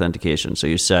two-factor authentication. So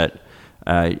you set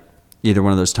either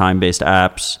one of those time-based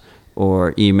apps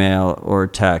or email or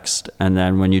text, and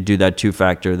then when you do that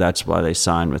two-factor, that's why they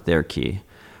sign with their key.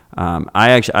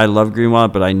 I love Green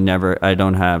Wallet, but I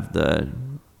don't have the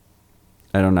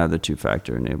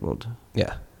two-factor enabled.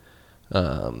 Yeah.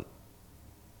 I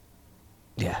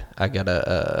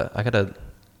gotta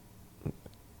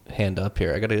hand up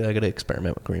here. I gotta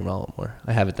experiment with Green Wallet more.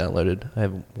 I have it downloaded. I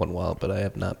have one wallet, but I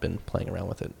have not been playing around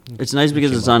with it. It's nice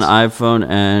because it's on iPhone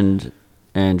and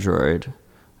Android,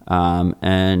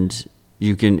 and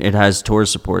it has Tor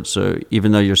support. So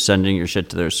even though you're sending your shit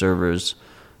to their servers,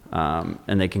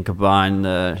 and they can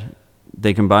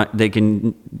they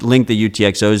can link the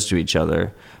UTXOs to each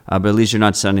other, but at least you're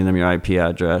not sending them your IP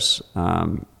address.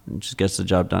 It just gets the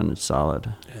job done. It's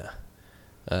solid.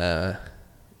 Yeah.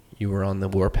 You were on the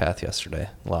warpath yesterday,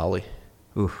 Lolly.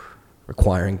 Oof.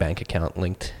 Requiring that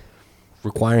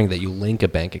you link a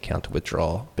bank account to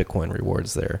withdraw Bitcoin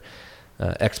rewards there.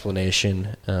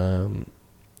 Explanation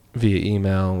via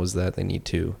email was that they need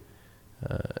to,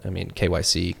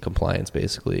 KYC compliance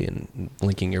basically, and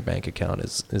linking your bank account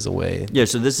is a way. Yeah,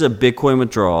 so this is a Bitcoin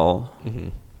withdrawal, mm-hmm.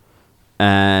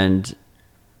 and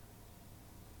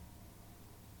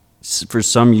for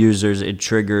some users it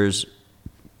triggers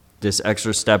this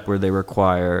extra step where they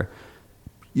require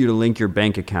you to link your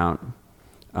bank account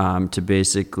to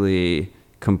basically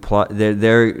comply.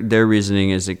 Their reasoning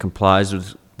is it complies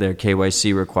with their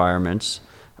KYC requirements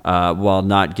while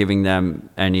not giving them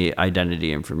any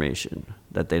identity information,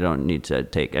 that they don't need to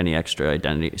take any extra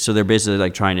identity. So they're basically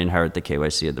like trying to inherit the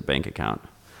KYC of the bank account.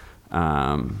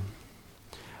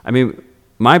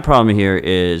 My problem here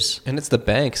is, and it's the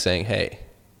bank saying, "Hey,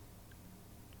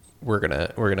 we're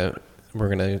gonna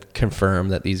confirm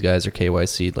that these guys are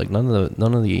KYC'd." Like none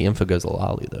of the info goes to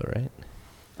Lolly though, right?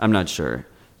 I'm not sure.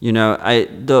 I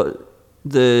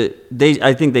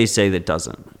think they say that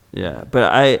doesn't. Yeah,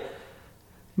 but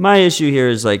my issue here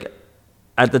is like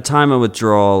at the time of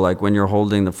withdrawal, like when you're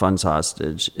holding the funds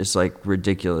hostage, it's like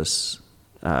ridiculous.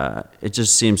 It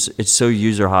just seems it's so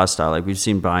user hostile. Like we've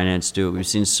seen Binance do it. We've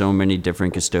seen so many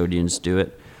different custodians do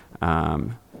it,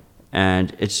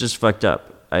 and it's just fucked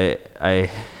up. I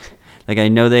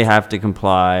know they have to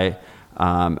comply.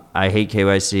 I hate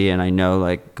KYC, and I know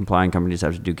like compliant companies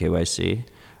have to do KYC.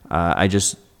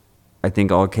 I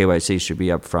think all KYC should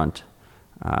be up front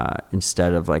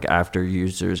instead of like after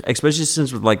users, especially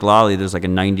since with like Lolly, there's like a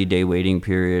 90-day waiting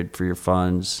period for your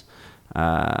funds.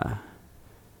 But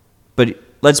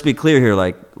let's be clear here,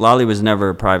 like Lolly was never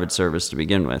a private service to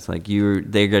begin with. Like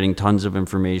they're getting tons of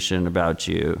information about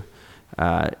you.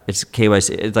 It's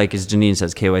KYC, it's like as Janine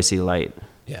says, KYC light.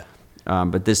 Yeah.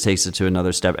 But this takes it to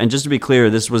another step. And just to be clear,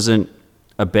 this wasn't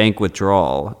a bank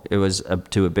withdrawal. It was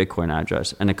to a Bitcoin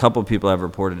address. And a couple people have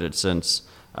reported it since.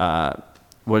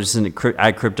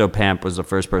 CryptoPamp was the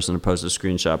first person to post a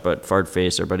screenshot, but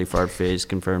Fartface, our buddy Fartface,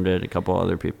 confirmed it. A couple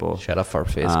other people. Shout out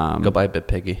Fartface. Go buy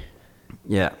BitPiggy.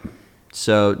 Yeah.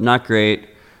 So not great.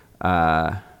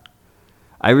 I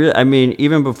mean,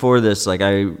 even before this, like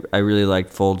I really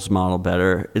liked Fold's model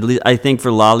better. At least I think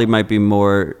for Lolly might be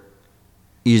more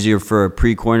easier for a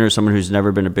pre-coiner, someone who's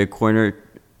never been a Bitcoiner,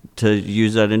 to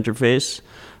use that interface,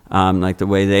 like the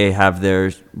way they have their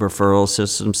referral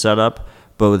system set up.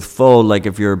 But with Fold, like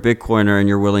if you're a Bitcoiner and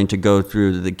you're willing to go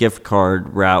through the gift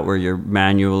card route where you're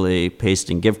manually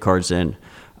pasting gift cards in,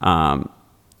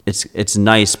 it's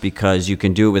nice because you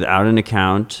can do it without an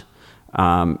account.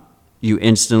 You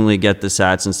instantly get the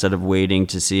sats instead of waiting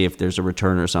to see if there's a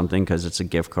return or something because it's a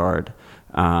gift card.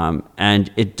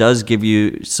 And it does give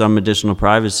you some additional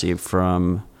privacy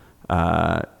from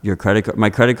your credit card. My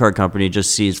credit card company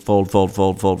just sees fold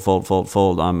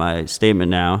on my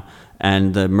statement now,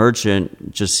 and the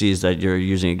merchant just sees that you're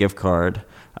using a gift card.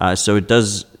 So it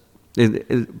does,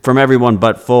 from everyone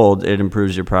but Fold, it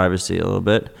improves your privacy a little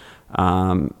bit.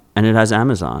 And it has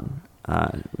Amazon,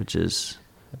 which is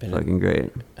fucking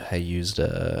great. I used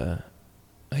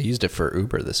it for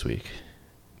Uber this week.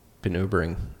 Been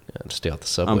Ubering to stay off the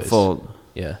subways. Fold.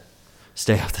 Yeah.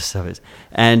 Stay off the subways.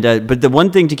 And but the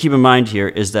one thing to keep in mind here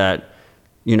is that,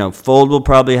 you know, Fold will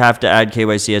probably have to add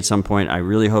KYC at some point. I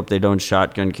really hope they don't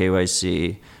shotgun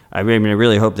KYC. I mean, I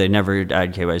really hope they never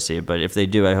add KYC, but if they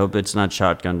do, I hope it's not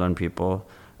shotgunned on people.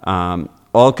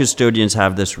 All custodians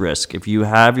have this risk. If you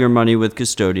have your money with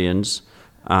custodians,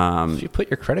 if you put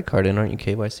your credit card in, aren't you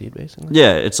KYC'd basically?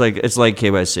 Yeah, it's like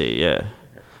KYC.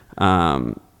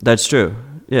 Yeah, that's true.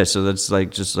 Yeah, so that's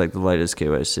like just like the lightest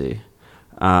KYC.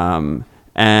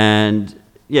 And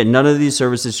yeah, none of these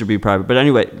services should be private. But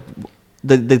anyway,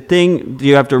 the thing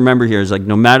you have to remember here is, like,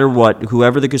 no matter what,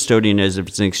 whoever the custodian is, if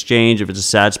it's an exchange, if it's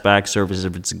a sats back service,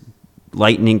 if it's a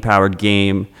lightning powered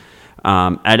game,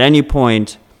 at any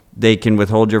point they can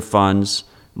withhold your funds,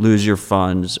 lose your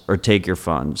funds, or take your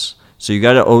funds. So you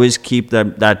got to always keep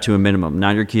that to a minimum.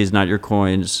 Not your keys, not your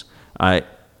coins.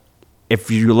 If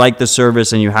you like the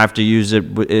service and you have to use it,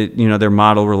 you know, their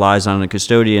model relies on a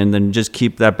custodian, then just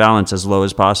keep that balance as low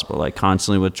as possible, like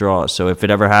constantly withdraw. So if it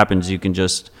ever happens, you can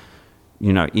just,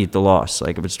 you know, eat the loss.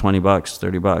 Like if it's $20,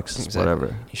 $30, Exactly.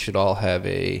 whatever. You should all have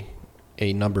a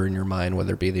number in your mind,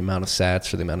 whether it be the amount of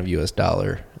sats or the amount of US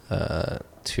dollar,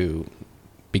 to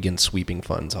begin sweeping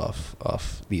funds off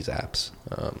these apps,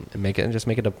 and make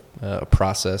it a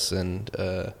process, and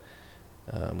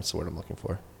what's the word I'm looking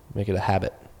for? Make it a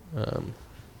habit. And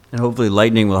hopefully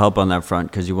Lightning will help on that front,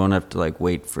 because you won't have to like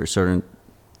wait for certain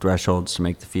thresholds to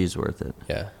make the fees worth it.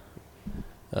 Yeah.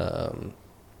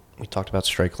 We talked about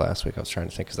Strike last week. I was trying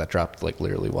to think because that dropped like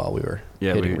literally while we were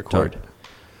hitting record.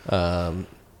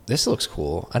 This looks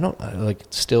cool. I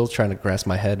still trying to grasp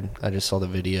my head. I just saw the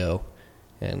video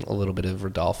and a little bit of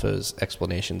Rodolfo's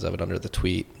explanations of it under the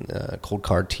tweet. Cold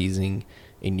Card teasing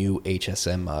a new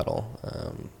HSM model.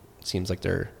 Seems like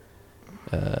they're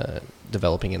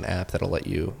developing an app that'll let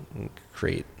you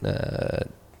create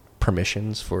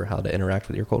permissions for how to interact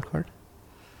with your Cold Card.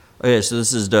 Okay, so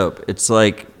this is dope. It's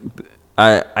like,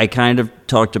 I kind of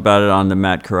talked about it on the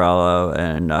Matt Corallo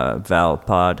and Val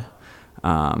pod.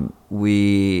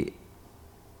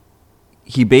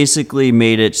 He basically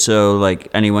made it so like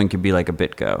anyone could be like a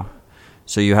BitGo.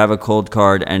 So you have a cold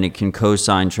card and it can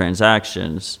co-sign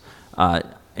transactions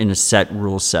in a set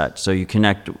rule set. So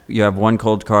you have one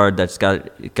cold card that's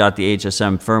got the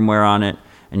HSM firmware on it,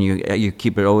 and you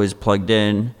keep it always plugged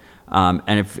in,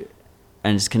 and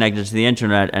it's connected to the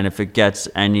internet. And if it gets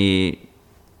any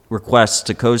requests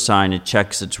to co-sign, it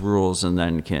checks its rules and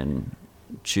then can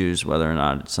choose whether or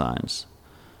not it signs.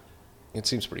 It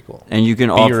seems pretty cool. And you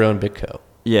can be your own BitGo.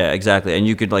 Yeah, exactly. And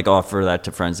you could like offer that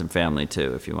to friends and family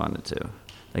too if you wanted to.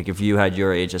 Like if you had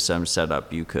your HSM set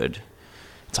up, you could.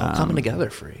 It's all coming together,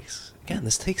 freaks. Again,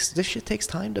 this shit takes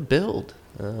time to build,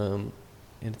 and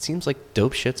it seems like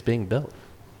dope shit's being built.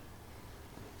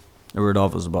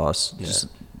 Rodolfo's boss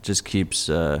just keeps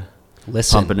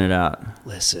pumping it out.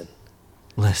 Listen.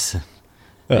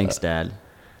 Thanks, Dad.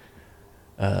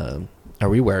 Are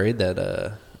we worried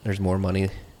that there's more money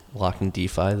locked in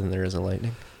DeFi than there is in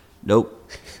Lightning? Nope.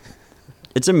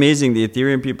 It's amazing. The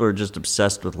Ethereum people are just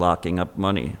obsessed with locking up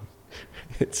money.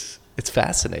 It's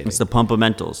fascinating. It's the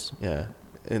pumpamentals. Yeah.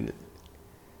 And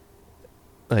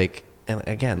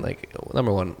again,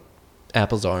 number one,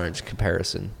 apples to orange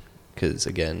comparison, because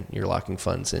again, you're locking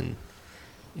funds in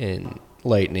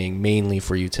Lightning mainly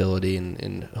for utility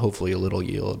and hopefully a little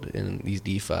yield. In these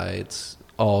DeFi, it's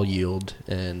all yield,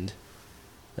 and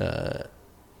the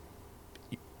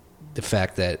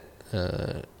fact that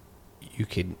you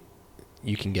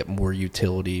can get more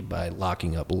utility by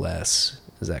locking up less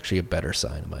is actually a better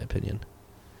sign, in my opinion.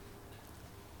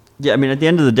 Yeah, I mean, at the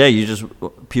end of the day,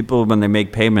 people, when they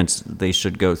make payments, they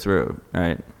should go through,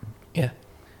 right? Yeah.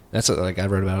 That's like I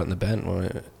wrote about it in the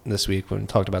Bent this week when we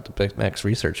talked about the BitMEX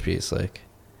research piece. Like,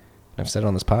 I've said it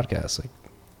on this podcast, like,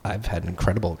 I've had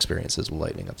incredible experiences with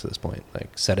Lightning up to this point.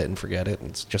 Like, set it and forget it, and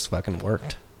it's just fucking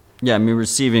worked. Yeah, I mean,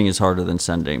 receiving is harder than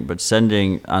sending, but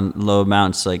sending on low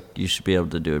amounts, like, you should be able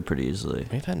to do it pretty easily.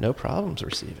 We've had no problems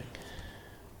receiving.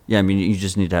 Yeah, I mean, you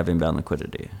just need to have inbound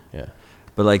liquidity. Yeah.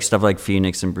 But, like, stuff like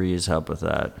Phoenix and Breeze help with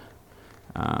that.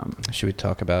 Should we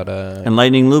talk about... and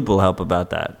Lightning Loop will help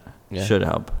about that. Yeah. Should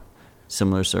help.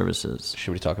 Similar services.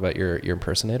 Should we talk about your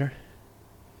impersonator?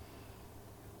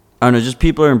 I don't know, just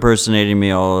people are impersonating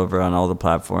me all over on all the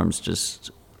platforms. Just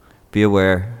be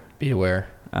aware. Be aware.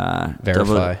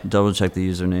 Verify. Double check the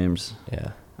usernames.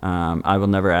 Yeah. I will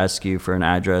never ask you for an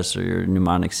address or your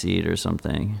mnemonic seed or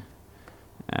something.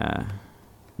 I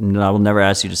will never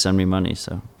ask you to send me money,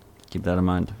 so keep that in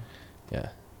mind. Yeah.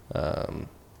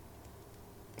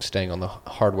 Staying on the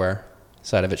hardware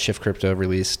side of it, Shift Crypto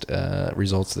released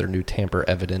results of their new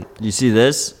tamper-evident You see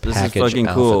this? This is fucking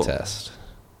cool. Test.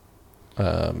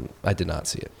 I did not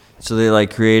see it. So they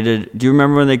created. Do you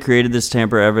remember when they created this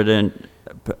tamper-evident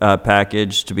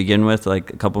package to begin with,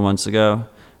 like a couple months ago?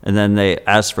 And then they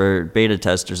asked for beta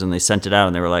testers, and they sent it out,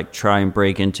 and they were like, try and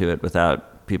break into it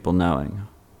without people knowing.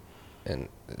 And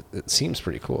it seems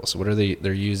pretty cool. So what are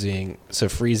they're using? So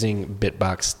freezing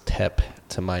Bitbox TEP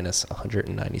to minus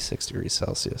 196 degrees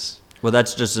Celsius. Well,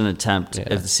 that's just an attempt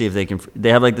to see if they can. They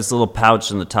have like this little pouch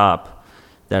in the top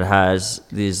that has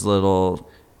these little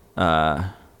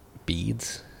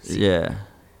beads. Yeah,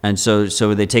 and so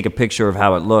they take a picture of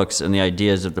how it looks, and the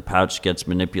idea is if the pouch gets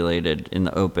manipulated in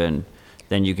the open,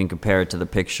 then you can compare it to the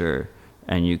picture,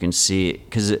 and you can see,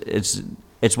 because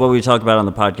it's what we talk about on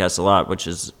the podcast a lot, which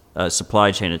is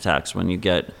supply chain attacks, when you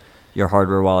get your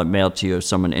hardware wallet mailed to you if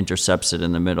someone intercepts it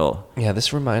in the middle. Yeah,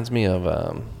 this reminds me of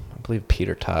I believe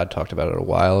Peter Todd talked about it a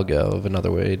while ago, of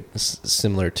another way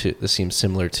similar to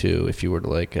if you were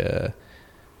to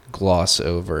gloss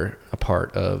over a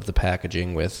part of the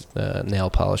packaging with nail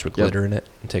polish with glitter in it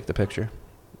and take the picture.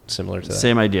 Similar to that.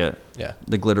 Same idea. Yeah.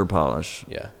 The glitter polish.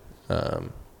 Yeah.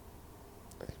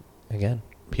 Again,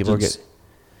 people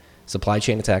supply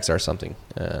chain attacks are something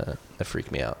that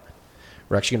freak me out.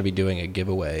 We're actually going to be doing a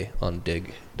giveaway on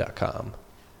dig.com.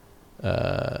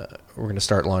 We're going to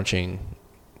start launching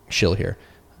Shill here.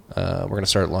 We're going to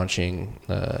start launching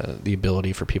the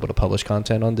ability for people to publish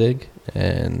content on Dig,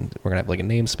 and we're going to have like a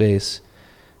namespace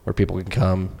where people can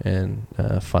come and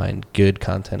find good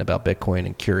content about Bitcoin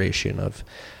and curation of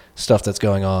stuff that's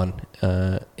going on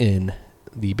in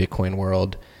the Bitcoin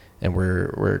world. And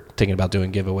we're thinking about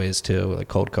doing giveaways too, like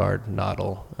Cold Card,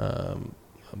 Nodl, a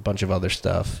bunch of other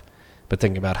stuff. But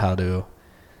thinking about how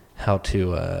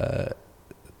to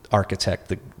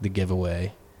architect the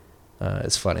giveaway.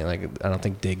 It's funny. Like, I don't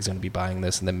think Dig's going to be buying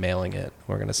this and then mailing it.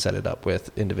 We're going to set it up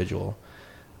with individual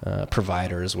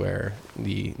providers where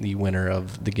the winner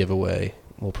of the giveaway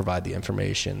will provide the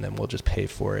information, then we'll just pay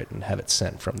for it and have it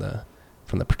sent from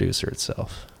the producer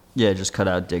itself. Yeah, just cut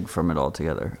out Dig from it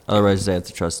altogether. Otherwise, they have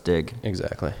to trust Dig.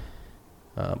 Exactly.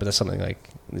 But that's something like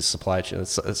the supply chain.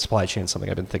 Supply chain is something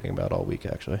I've been thinking about all week,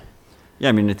 actually. Yeah,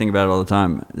 I mean, I think about it all the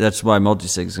time. That's why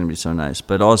multisig is going to be so nice.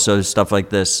 But also, stuff like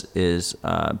this is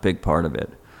a big part of it.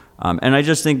 And I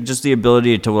just think just the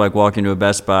ability to walk into a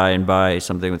Best Buy and buy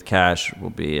something with cash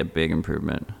will be a big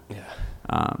improvement.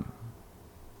 Yeah.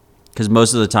 Because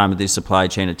most of the time with these supply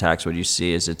chain attacks, what you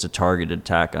see is it's a targeted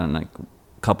attack on a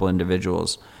couple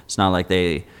individuals. It's not like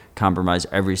they compromise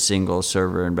every single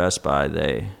server in Best Buy.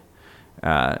 They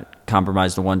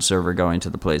compromise the one server going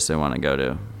to the place they want to go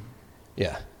to.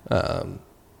 Yeah.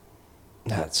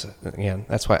 That's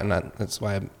why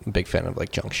I'm a big fan of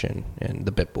like Junction and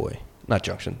the BitBoy. Not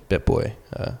Junction, BitBoy,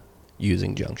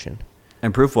 using Junction.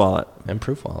 And Proof Wallet.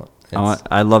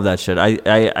 I love that shit.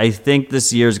 I think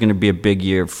this year is going to be a big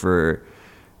year for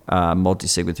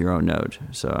multisig with your own node.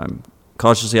 So I'm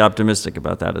cautiously optimistic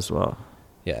about that as well.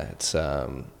 Yeah, it's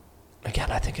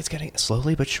again, I think it's getting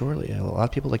slowly but surely. A lot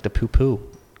of people like to poo-poo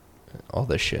all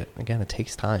this shit. Again, it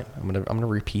takes time. I'm gonna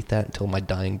repeat that until my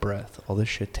dying breath. All this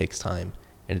shit takes time,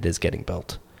 and it is getting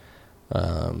built.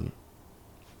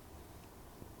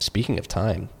 Speaking of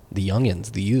time, the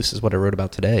youngins, the use is what I wrote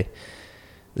about today.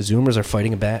 the Zoomers are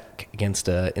fighting back against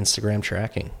Instagram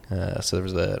tracking. So there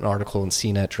was an article in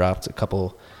CNET dropped a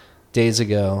couple days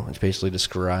ago, which basically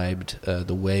described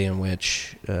the way in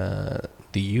which the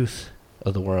youth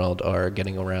of the world are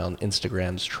getting around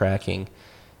Instagram's tracking.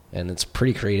 And it's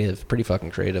pretty creative, pretty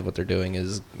fucking creative. What they're doing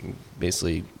is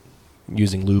basically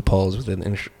using loopholes within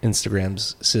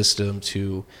Instagram's system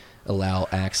to allow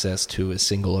access to a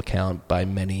single account by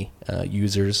many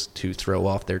users to throw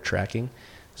off their tracking.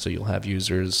 So you'll have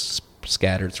users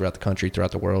scattered throughout the country,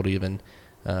 throughout the world even,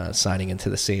 signing into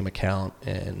the same account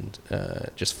and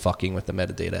just fucking with the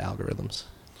metadata algorithms.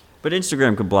 But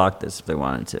Instagram could block this if they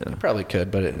wanted to. Probably could,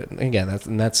 but again,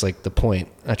 that's like the point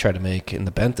I tried to make in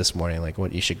the bent this morning. Like,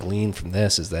 what you should glean from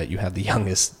this is that you have the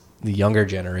younger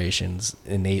generations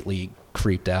innately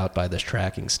creeped out by this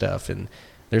tracking stuff, and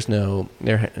there's no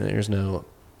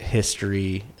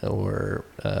history or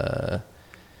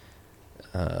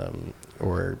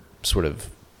sort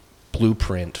of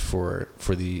blueprint for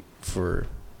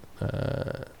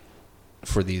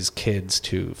these kids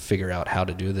to figure out how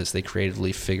to do this. They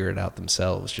creatively figure it out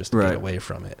themselves just to get away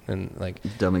from it. And like,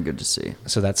 definitely good to see.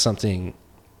 So that's something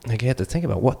like you have to think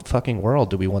about. What fucking world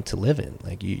do we want to live in?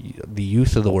 Like, the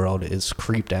youth of the world is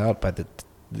creeped out by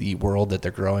the world that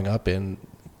they're growing up in,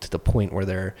 to the point where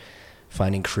they're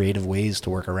finding creative ways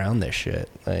to work around this shit.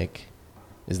 Like,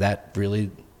 is that really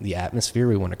the atmosphere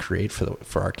we want to create for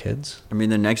our kids? I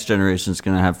mean, the next generation is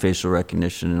going to have facial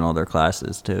recognition in all their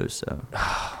classes too. So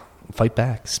fight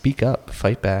back, speak up,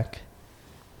 fight back.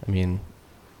 I mean,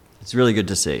 it's really good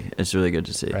to see. It's really good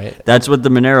to see. Right? That's what the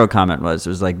Monero comment was. It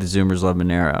was like the Zoomers love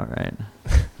Monero, right?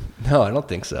 No, I don't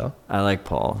think so. I like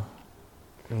Paul.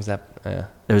 Was that?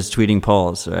 It was tweeting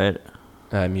Paul's, right?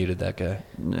 I muted that guy.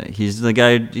 He's the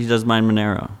guy. He does mine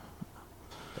Monero.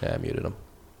 Yeah, I muted him.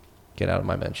 Get out of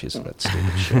my mentions for that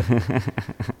stupid shit.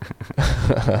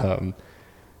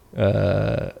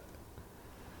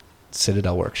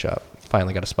 Citadel Workshop.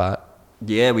 Finally got a spot.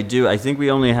 Yeah, we do. I think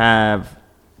we only have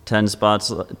 10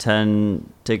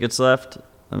 tickets left.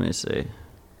 Let me see.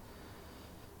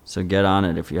 So get on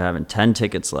it if you haven't. 10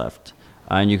 tickets left.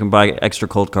 And you can buy extra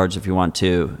cold cards if you want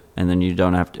to. And then you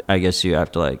don't have to, I guess you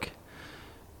have to like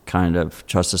kind of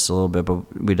trust us a little bit,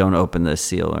 but we don't open the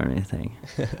seal or anything.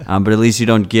 But at least you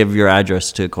don't give your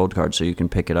address to a cold card so you can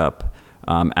pick it up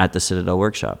at the Citadel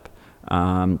Workshop.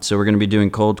 So we're going to be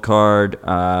doing cold card.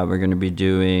 We're going to be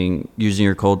using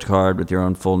your cold card with your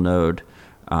own full node,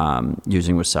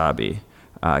 using Wasabi.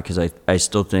 Because I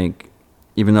still think,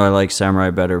 even though I like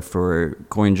Samurai better for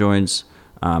coin joins,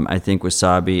 I think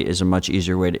Wasabi is a much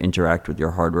easier way to interact with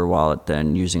your hardware wallet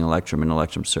than using Electrum and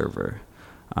Electrum Server.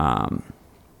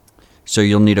 So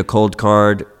you'll need a cold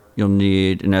card, you'll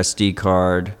need an SD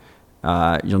card,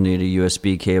 you'll need a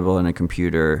USB cable and a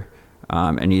computer,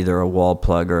 and either a wall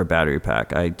plug or a battery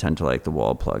pack. I tend to like the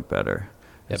wall plug better.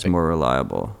 Yeah, it's more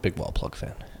reliable. Big wall plug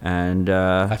fan. And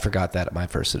I forgot that at my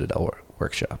first Citadel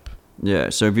Workshop. Yeah,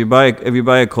 so if you buy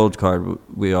a cold card,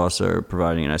 we also are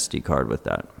providing an SD card with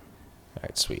that. All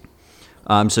right, sweet.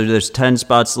 So there's 10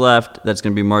 spots left. That's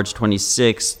going to be March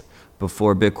 26th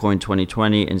before Bitcoin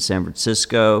 2020 in San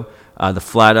Francisco. The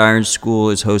Flatiron School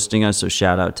is hosting us, so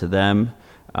shout out to them.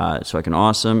 It's fucking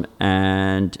awesome.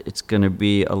 And it's going to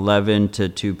be 11 to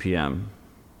 2 p.m.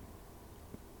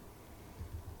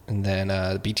 And then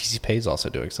BTC Pay is also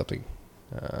doing something.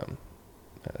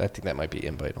 I think that might be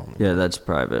invite only. Yeah, that's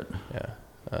private. Yeah.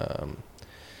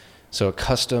 So a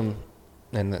custom,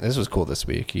 and this was cool this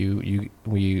week.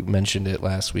 We mentioned it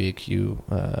last week. You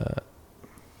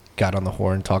got on the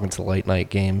horn talking to the Late Night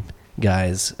Game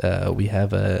guys. We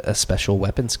have a special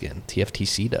weapon skin.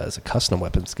 TFTC does a custom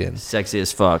weapon skin. Sexy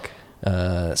as fuck.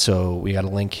 So we got a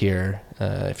link here.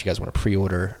 If you guys want to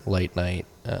pre-order Late Night,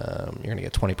 you're gonna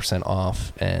get 20%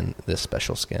 off and this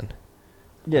special skin.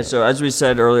 Yeah, so as we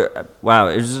said earlier, wow,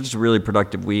 it was just a really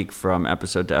productive week from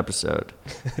episode to episode.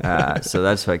 So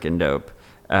that's fucking dope.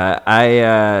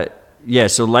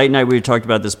 So Light Night, we talked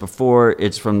about this before.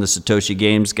 It's from the Satoshi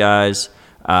Games guys.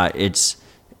 It's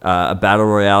a Battle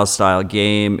Royale style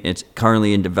game. It's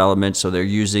currently in development, so they're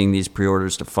using these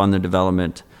pre-orders to fund the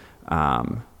development.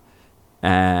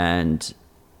 And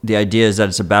the idea is that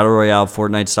it's a Battle Royale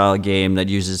Fortnite style game that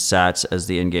uses sats as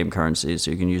the in-game currency.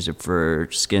 So you can use it for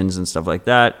skins and stuff like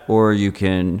that, or you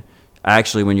can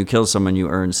actually, when you kill someone, you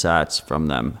earn sats from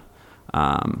them.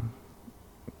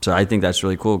 So I think that's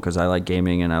really cool because I like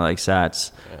gaming and I like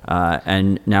sats.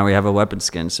 And now we have a weapon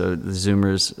skin, so the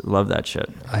Zoomers love that shit.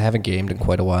 I haven't gamed in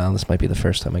quite a while. This might be the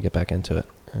first time I get back into it.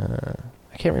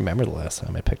 I can't remember the last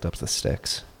time I picked up the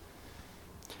sticks.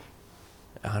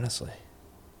 Honestly,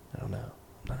 I don't know.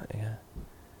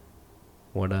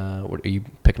 What are you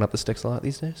picking up the sticks a lot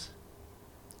these days?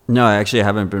 No, I actually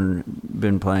haven't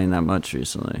been playing that much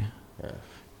recently. Yeah.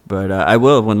 But I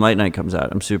will when Light Night comes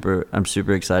out. I'm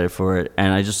super excited for it,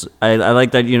 and I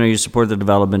like that you support the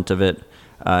development of it.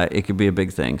 It could be a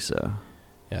big thing. So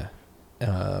yeah,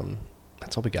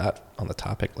 that's all we got on the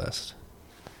topic list.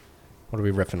 What are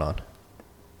we riffing on?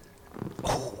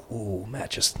 Oh,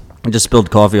 Matt just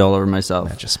spilled coffee all over myself.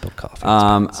 Matt just spilled coffee.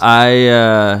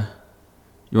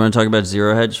 You want to talk about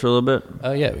Zero Hedge for a little bit?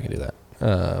 Oh yeah, we can do that.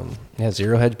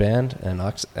 Zero Hedge banned, and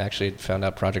actually found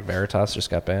out Project Veritas just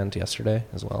got banned yesterday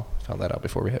as well. Found that out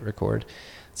before we hit record.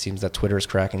 It seems that Twitter is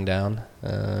cracking down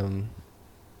on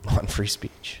free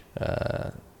speech.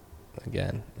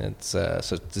 Again, it's so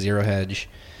Zero Hedge.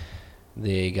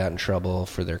 They got in trouble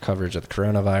for their coverage of the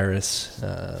coronavirus,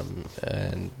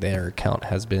 and their account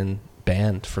has been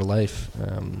banned for life.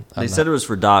 They said it was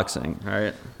for doxing,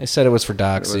 right? They said it was for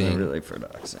doxing. It wasn't really for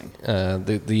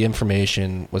doxing. The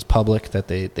information was public that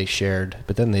they shared,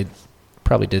 but then they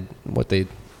probably did what they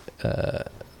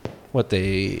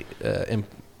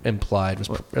implied was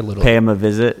a little pay him a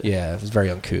visit. Yeah, it was very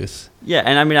uncouth. Yeah,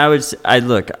 and I mean, I'm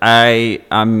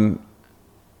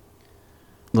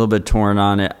a little bit torn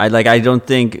on it. I don't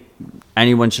think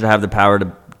anyone should have the power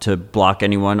to block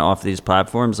anyone off these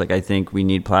platforms. Like, I think we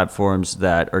need platforms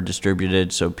that are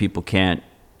distributed so people can't.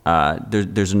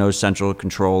 There's no central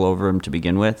control over them to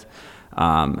begin with,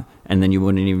 and then you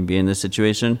wouldn't even be in this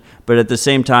situation. But at the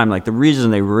same time, like, the reason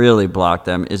they really blocked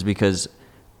them is because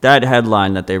that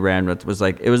headline that they ran with was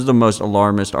like, it was the most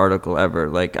alarmist article ever.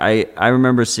 Like, I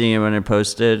remember seeing it when it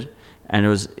posted, and it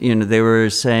was, they were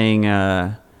saying.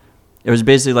 It was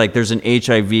basically like there's an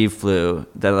HIV flu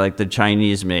that like the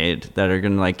Chinese made that are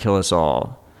gonna like kill us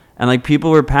all, and like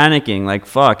people were panicking like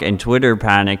fuck, and Twitter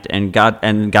panicked and got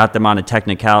them on a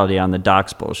technicality on the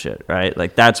docs bullshit, right?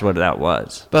 Like that's what that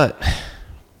was. But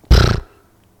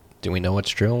do we know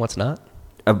what's true and what's not?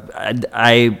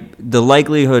 The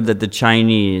likelihood that the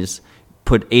Chinese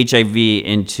put HIV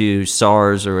into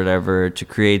SARS or whatever to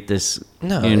create this,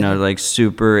 like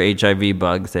super HIV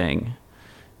bug thing.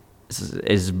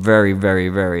 Is very, very,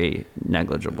 very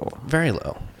negligible. Very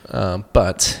low.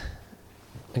 But,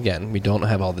 again, we don't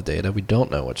have all the data. We don't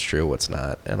know what's true, what's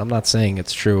not. And I'm not saying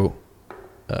it's true.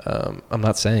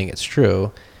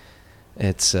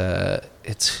 It's a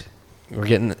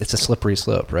slippery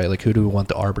slope, right? Like, who do we want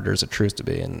the arbiters of truth to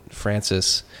be? And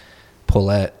Francis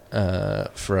Poulet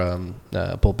from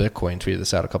Bull Bitcoin tweeted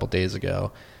this out a couple days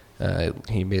ago.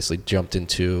 He basically jumped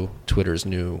into Twitter's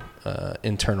new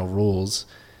internal rules.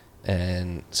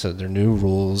 And so their new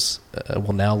rules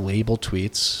will now label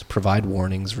tweets, provide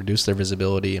warnings, reduce their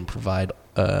visibility, and provide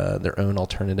their own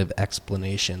alternative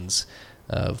explanations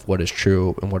of what is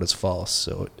true and what is false.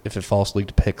 So if it falsely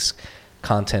depicts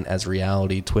content as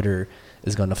reality, Twitter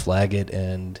is going to flag it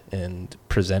and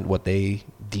present what they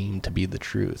deem to be the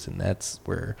truth. And that's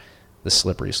where the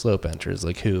slippery slope enters.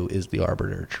 Like, who is the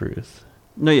arbiter of truth?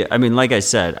 No, yeah. I mean, like I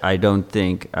said, I don't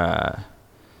think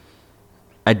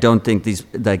these,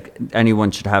 like,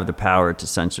 anyone should have the power to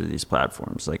censor these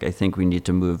platforms. Like, I think we need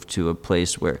to move to a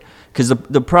place where, because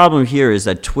the problem here is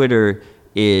that Twitter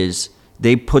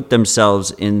they put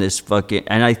themselves in this fucking,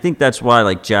 and I think that's why,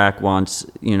 like, Jack wants,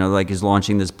 is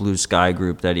launching this Blue Sky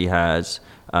group that he has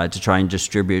to try and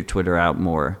distribute Twitter out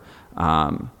more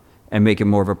and make it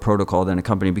more of a protocol than a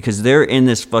company, because they're in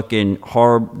this fucking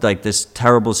this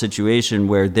terrible situation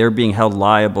where they're being held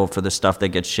liable for the stuff that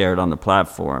gets shared on the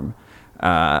platform.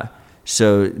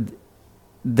 So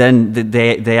then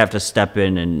they have to step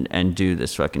in and do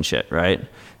this fucking shit, right?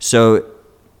 So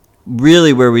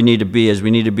really where we need to be is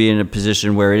we need to be in a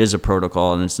position where it is a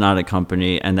protocol and it's not a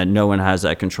company, and that no one has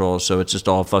that control, so it's just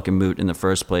all fucking moot in the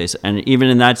first place. And even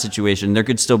in that situation, there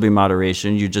could still be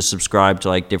moderation. You just subscribe to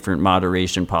like different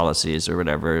moderation policies or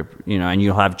whatever, and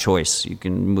you'll have choice. You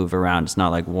can move around. It's not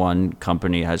like one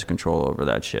company has control over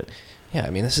that shit. Yeah,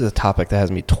 I mean, this is a topic that has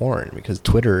me torn because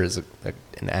Twitter is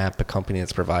an app, a company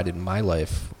that's provided my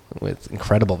life with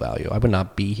incredible value. I would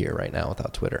not be here right now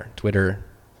without Twitter. Twitter,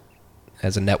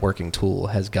 as a networking tool,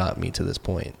 has got me to this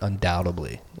point,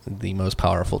 undoubtedly the most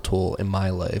powerful tool in my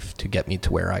life to get me to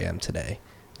where I am today,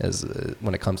 as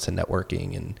when it comes to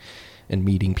networking and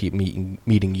meeting people,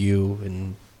 meeting you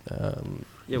and.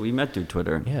 Yeah, we met through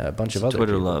Twitter. Yeah, a bunch of other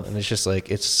Twitter people. love, and it's just like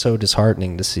it's so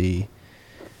disheartening to see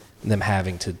them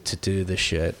having to do this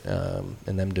shit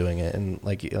and them doing it. And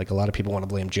like a lot of people want to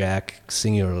blame Jack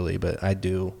singularly, but I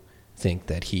do think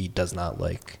that he does not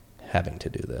like having to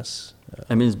do this.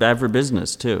 I mean, it's bad for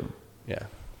business too. Yeah.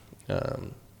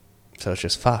 So it's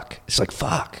just fuck. It's like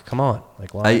fuck. Come on.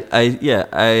 Like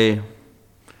why?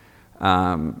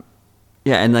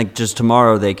 Yeah, and like just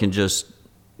tomorrow they can just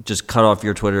cut off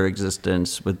your Twitter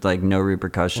existence with like no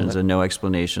repercussions and no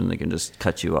explanation. They can just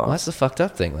cut you off. Well, that's the fucked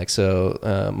up thing. Like,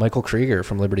 so Michael Krieger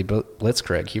from Liberty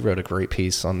Blitzkrieg, he wrote a great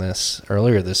piece on this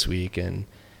earlier this week and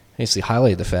basically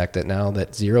highlighted the fact that now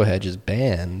that Zero Hedge is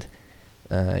banned,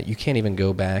 you can't even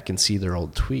go back and see their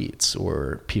old tweets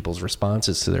or people's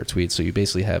responses to their tweets. So you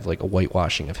basically have like a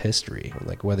whitewashing of history.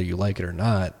 Like, whether you like it or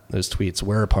not, those tweets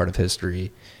were a part of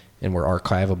history and were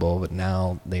archivable, but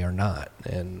now they are not.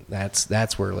 And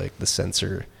that's where like the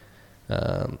censor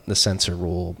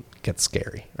rule gets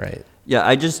scary, right? Yeah,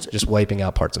 I just wiping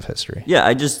out parts of history. Yeah,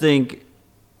 I just think,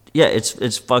 yeah,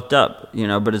 it's fucked up, you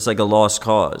know, but it's like a lost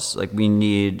cause. Like, we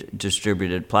need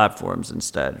distributed platforms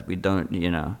instead. We don't, you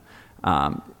know,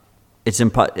 it's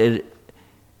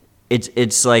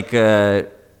like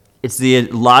it's the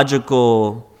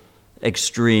logical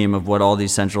extreme of what all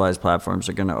these centralized platforms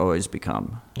are going to always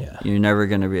become. Yeah. You're never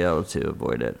going to be able to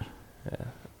avoid it. Yeah.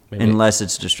 Unless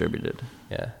it's distributed.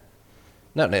 Yeah.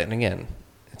 No, and again,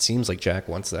 it seems like Jack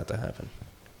wants that to happen.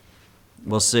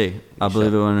 We'll see. I'll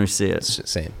believe it when we see it.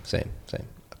 Same.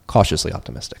 Cautiously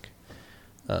optimistic.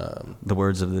 The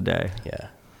words of the day. Yeah.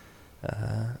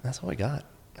 That's all I got.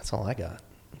 That's all I got.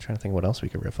 I'm trying to think what else we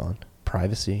could riff on.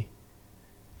 Privacy.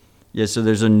 Yeah, so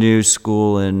there's a new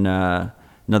school in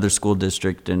another school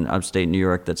district in upstate New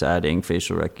York that's adding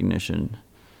facial recognition.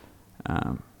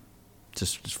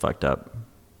 Just fucked up.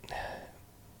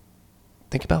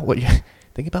 Think about what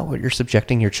you're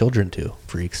subjecting your children to,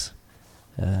 freaks.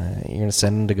 You're gonna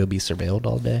send them to go be surveilled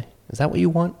all day. Is that what you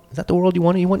want? Is that the world you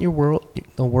want? You want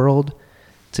the world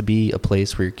to be a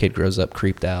place where your kid grows up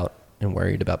creeped out and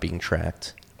worried about being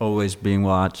tracked. Always being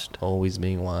watched. Always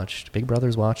being watched. Big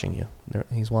Brother's watching you.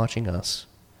 He's watching us.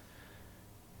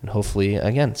 And hopefully,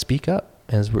 again, speak up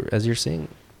as you're seeing.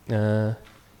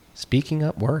 Speaking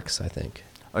up works, I think.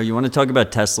 Oh, you want to talk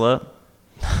about Tesla?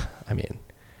 I mean,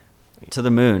 to the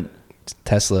moon.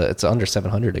 Tesla, it's under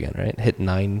 700 again, right? Hit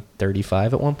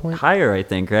 935 at one point. Higher, I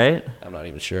think, right? I'm not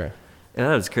even sure. Yeah,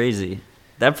 that was crazy.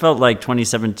 That felt like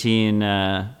 2017.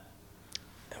 I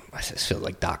just feel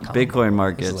like .com. Bitcoin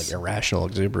markets. This is like irrational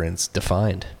exuberance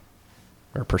defined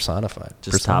or personified.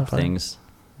 Just top things.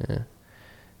 Yeah.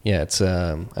 Yeah, it's,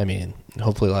 I mean,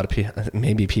 hopefully a lot of people,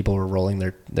 maybe people were rolling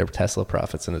their Tesla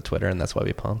profits into Twitter, and that's why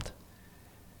we pumped.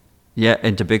 Yeah,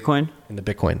 into Bitcoin? Into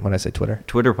Bitcoin, when I say Twitter.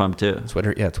 Twitter pumped too.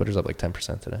 Twitter's up like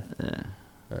 10% today. Yeah.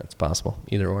 It's possible,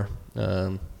 either or.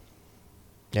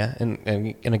 Yeah,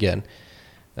 and again,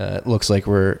 it looks like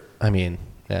I'm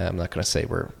not going to say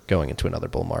we're going into another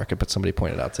bull market, but somebody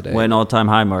pointed out today. When all-time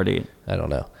high, Marty? I don't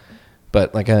know.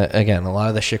 But like again, a lot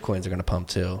of the shit coins are going to pump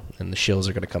too, and the shills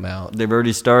are going to come out. They've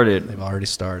already started.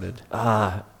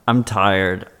 I'm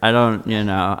tired.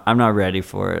 I'm not ready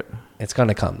for it. It's going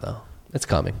to come though. It's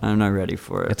coming. I'm not ready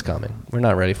for it. It's coming. We're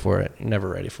not ready for it. You're never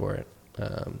ready for it.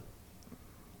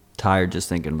 Tired just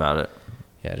thinking about it.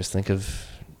 Yeah, just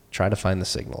try to find the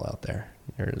signal out there.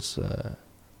 There's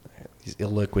these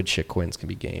illiquid shit coins can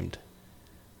be gamed.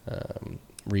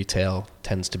 Retail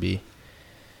tends to be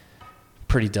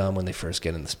pretty dumb when they first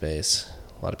get in the space.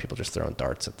 A lot of people just throwing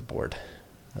darts at the board.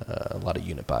 A lot of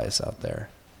unit bias out there.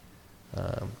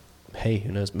 Hey,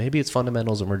 who knows? Maybe it's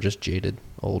fundamentals and we're just jaded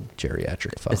old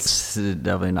geriatric folks. It's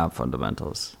definitely not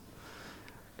fundamentals.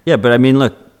 Yeah, but I mean,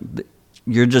 look,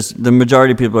 the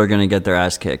majority of people are going to get their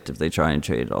ass kicked if they try and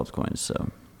trade altcoins.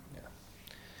 So, yeah.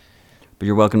 But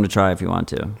you're welcome to try if you want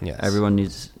to. Yes. Everyone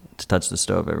needs to touch the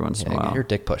stove every once in a while. Get your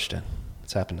dick pushed in.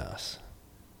 It's happened to us.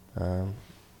 Yeah,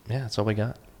 that's all we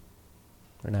got.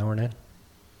 We're in.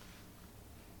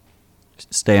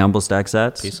 Stay humble, stack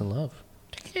sats. Peace and love.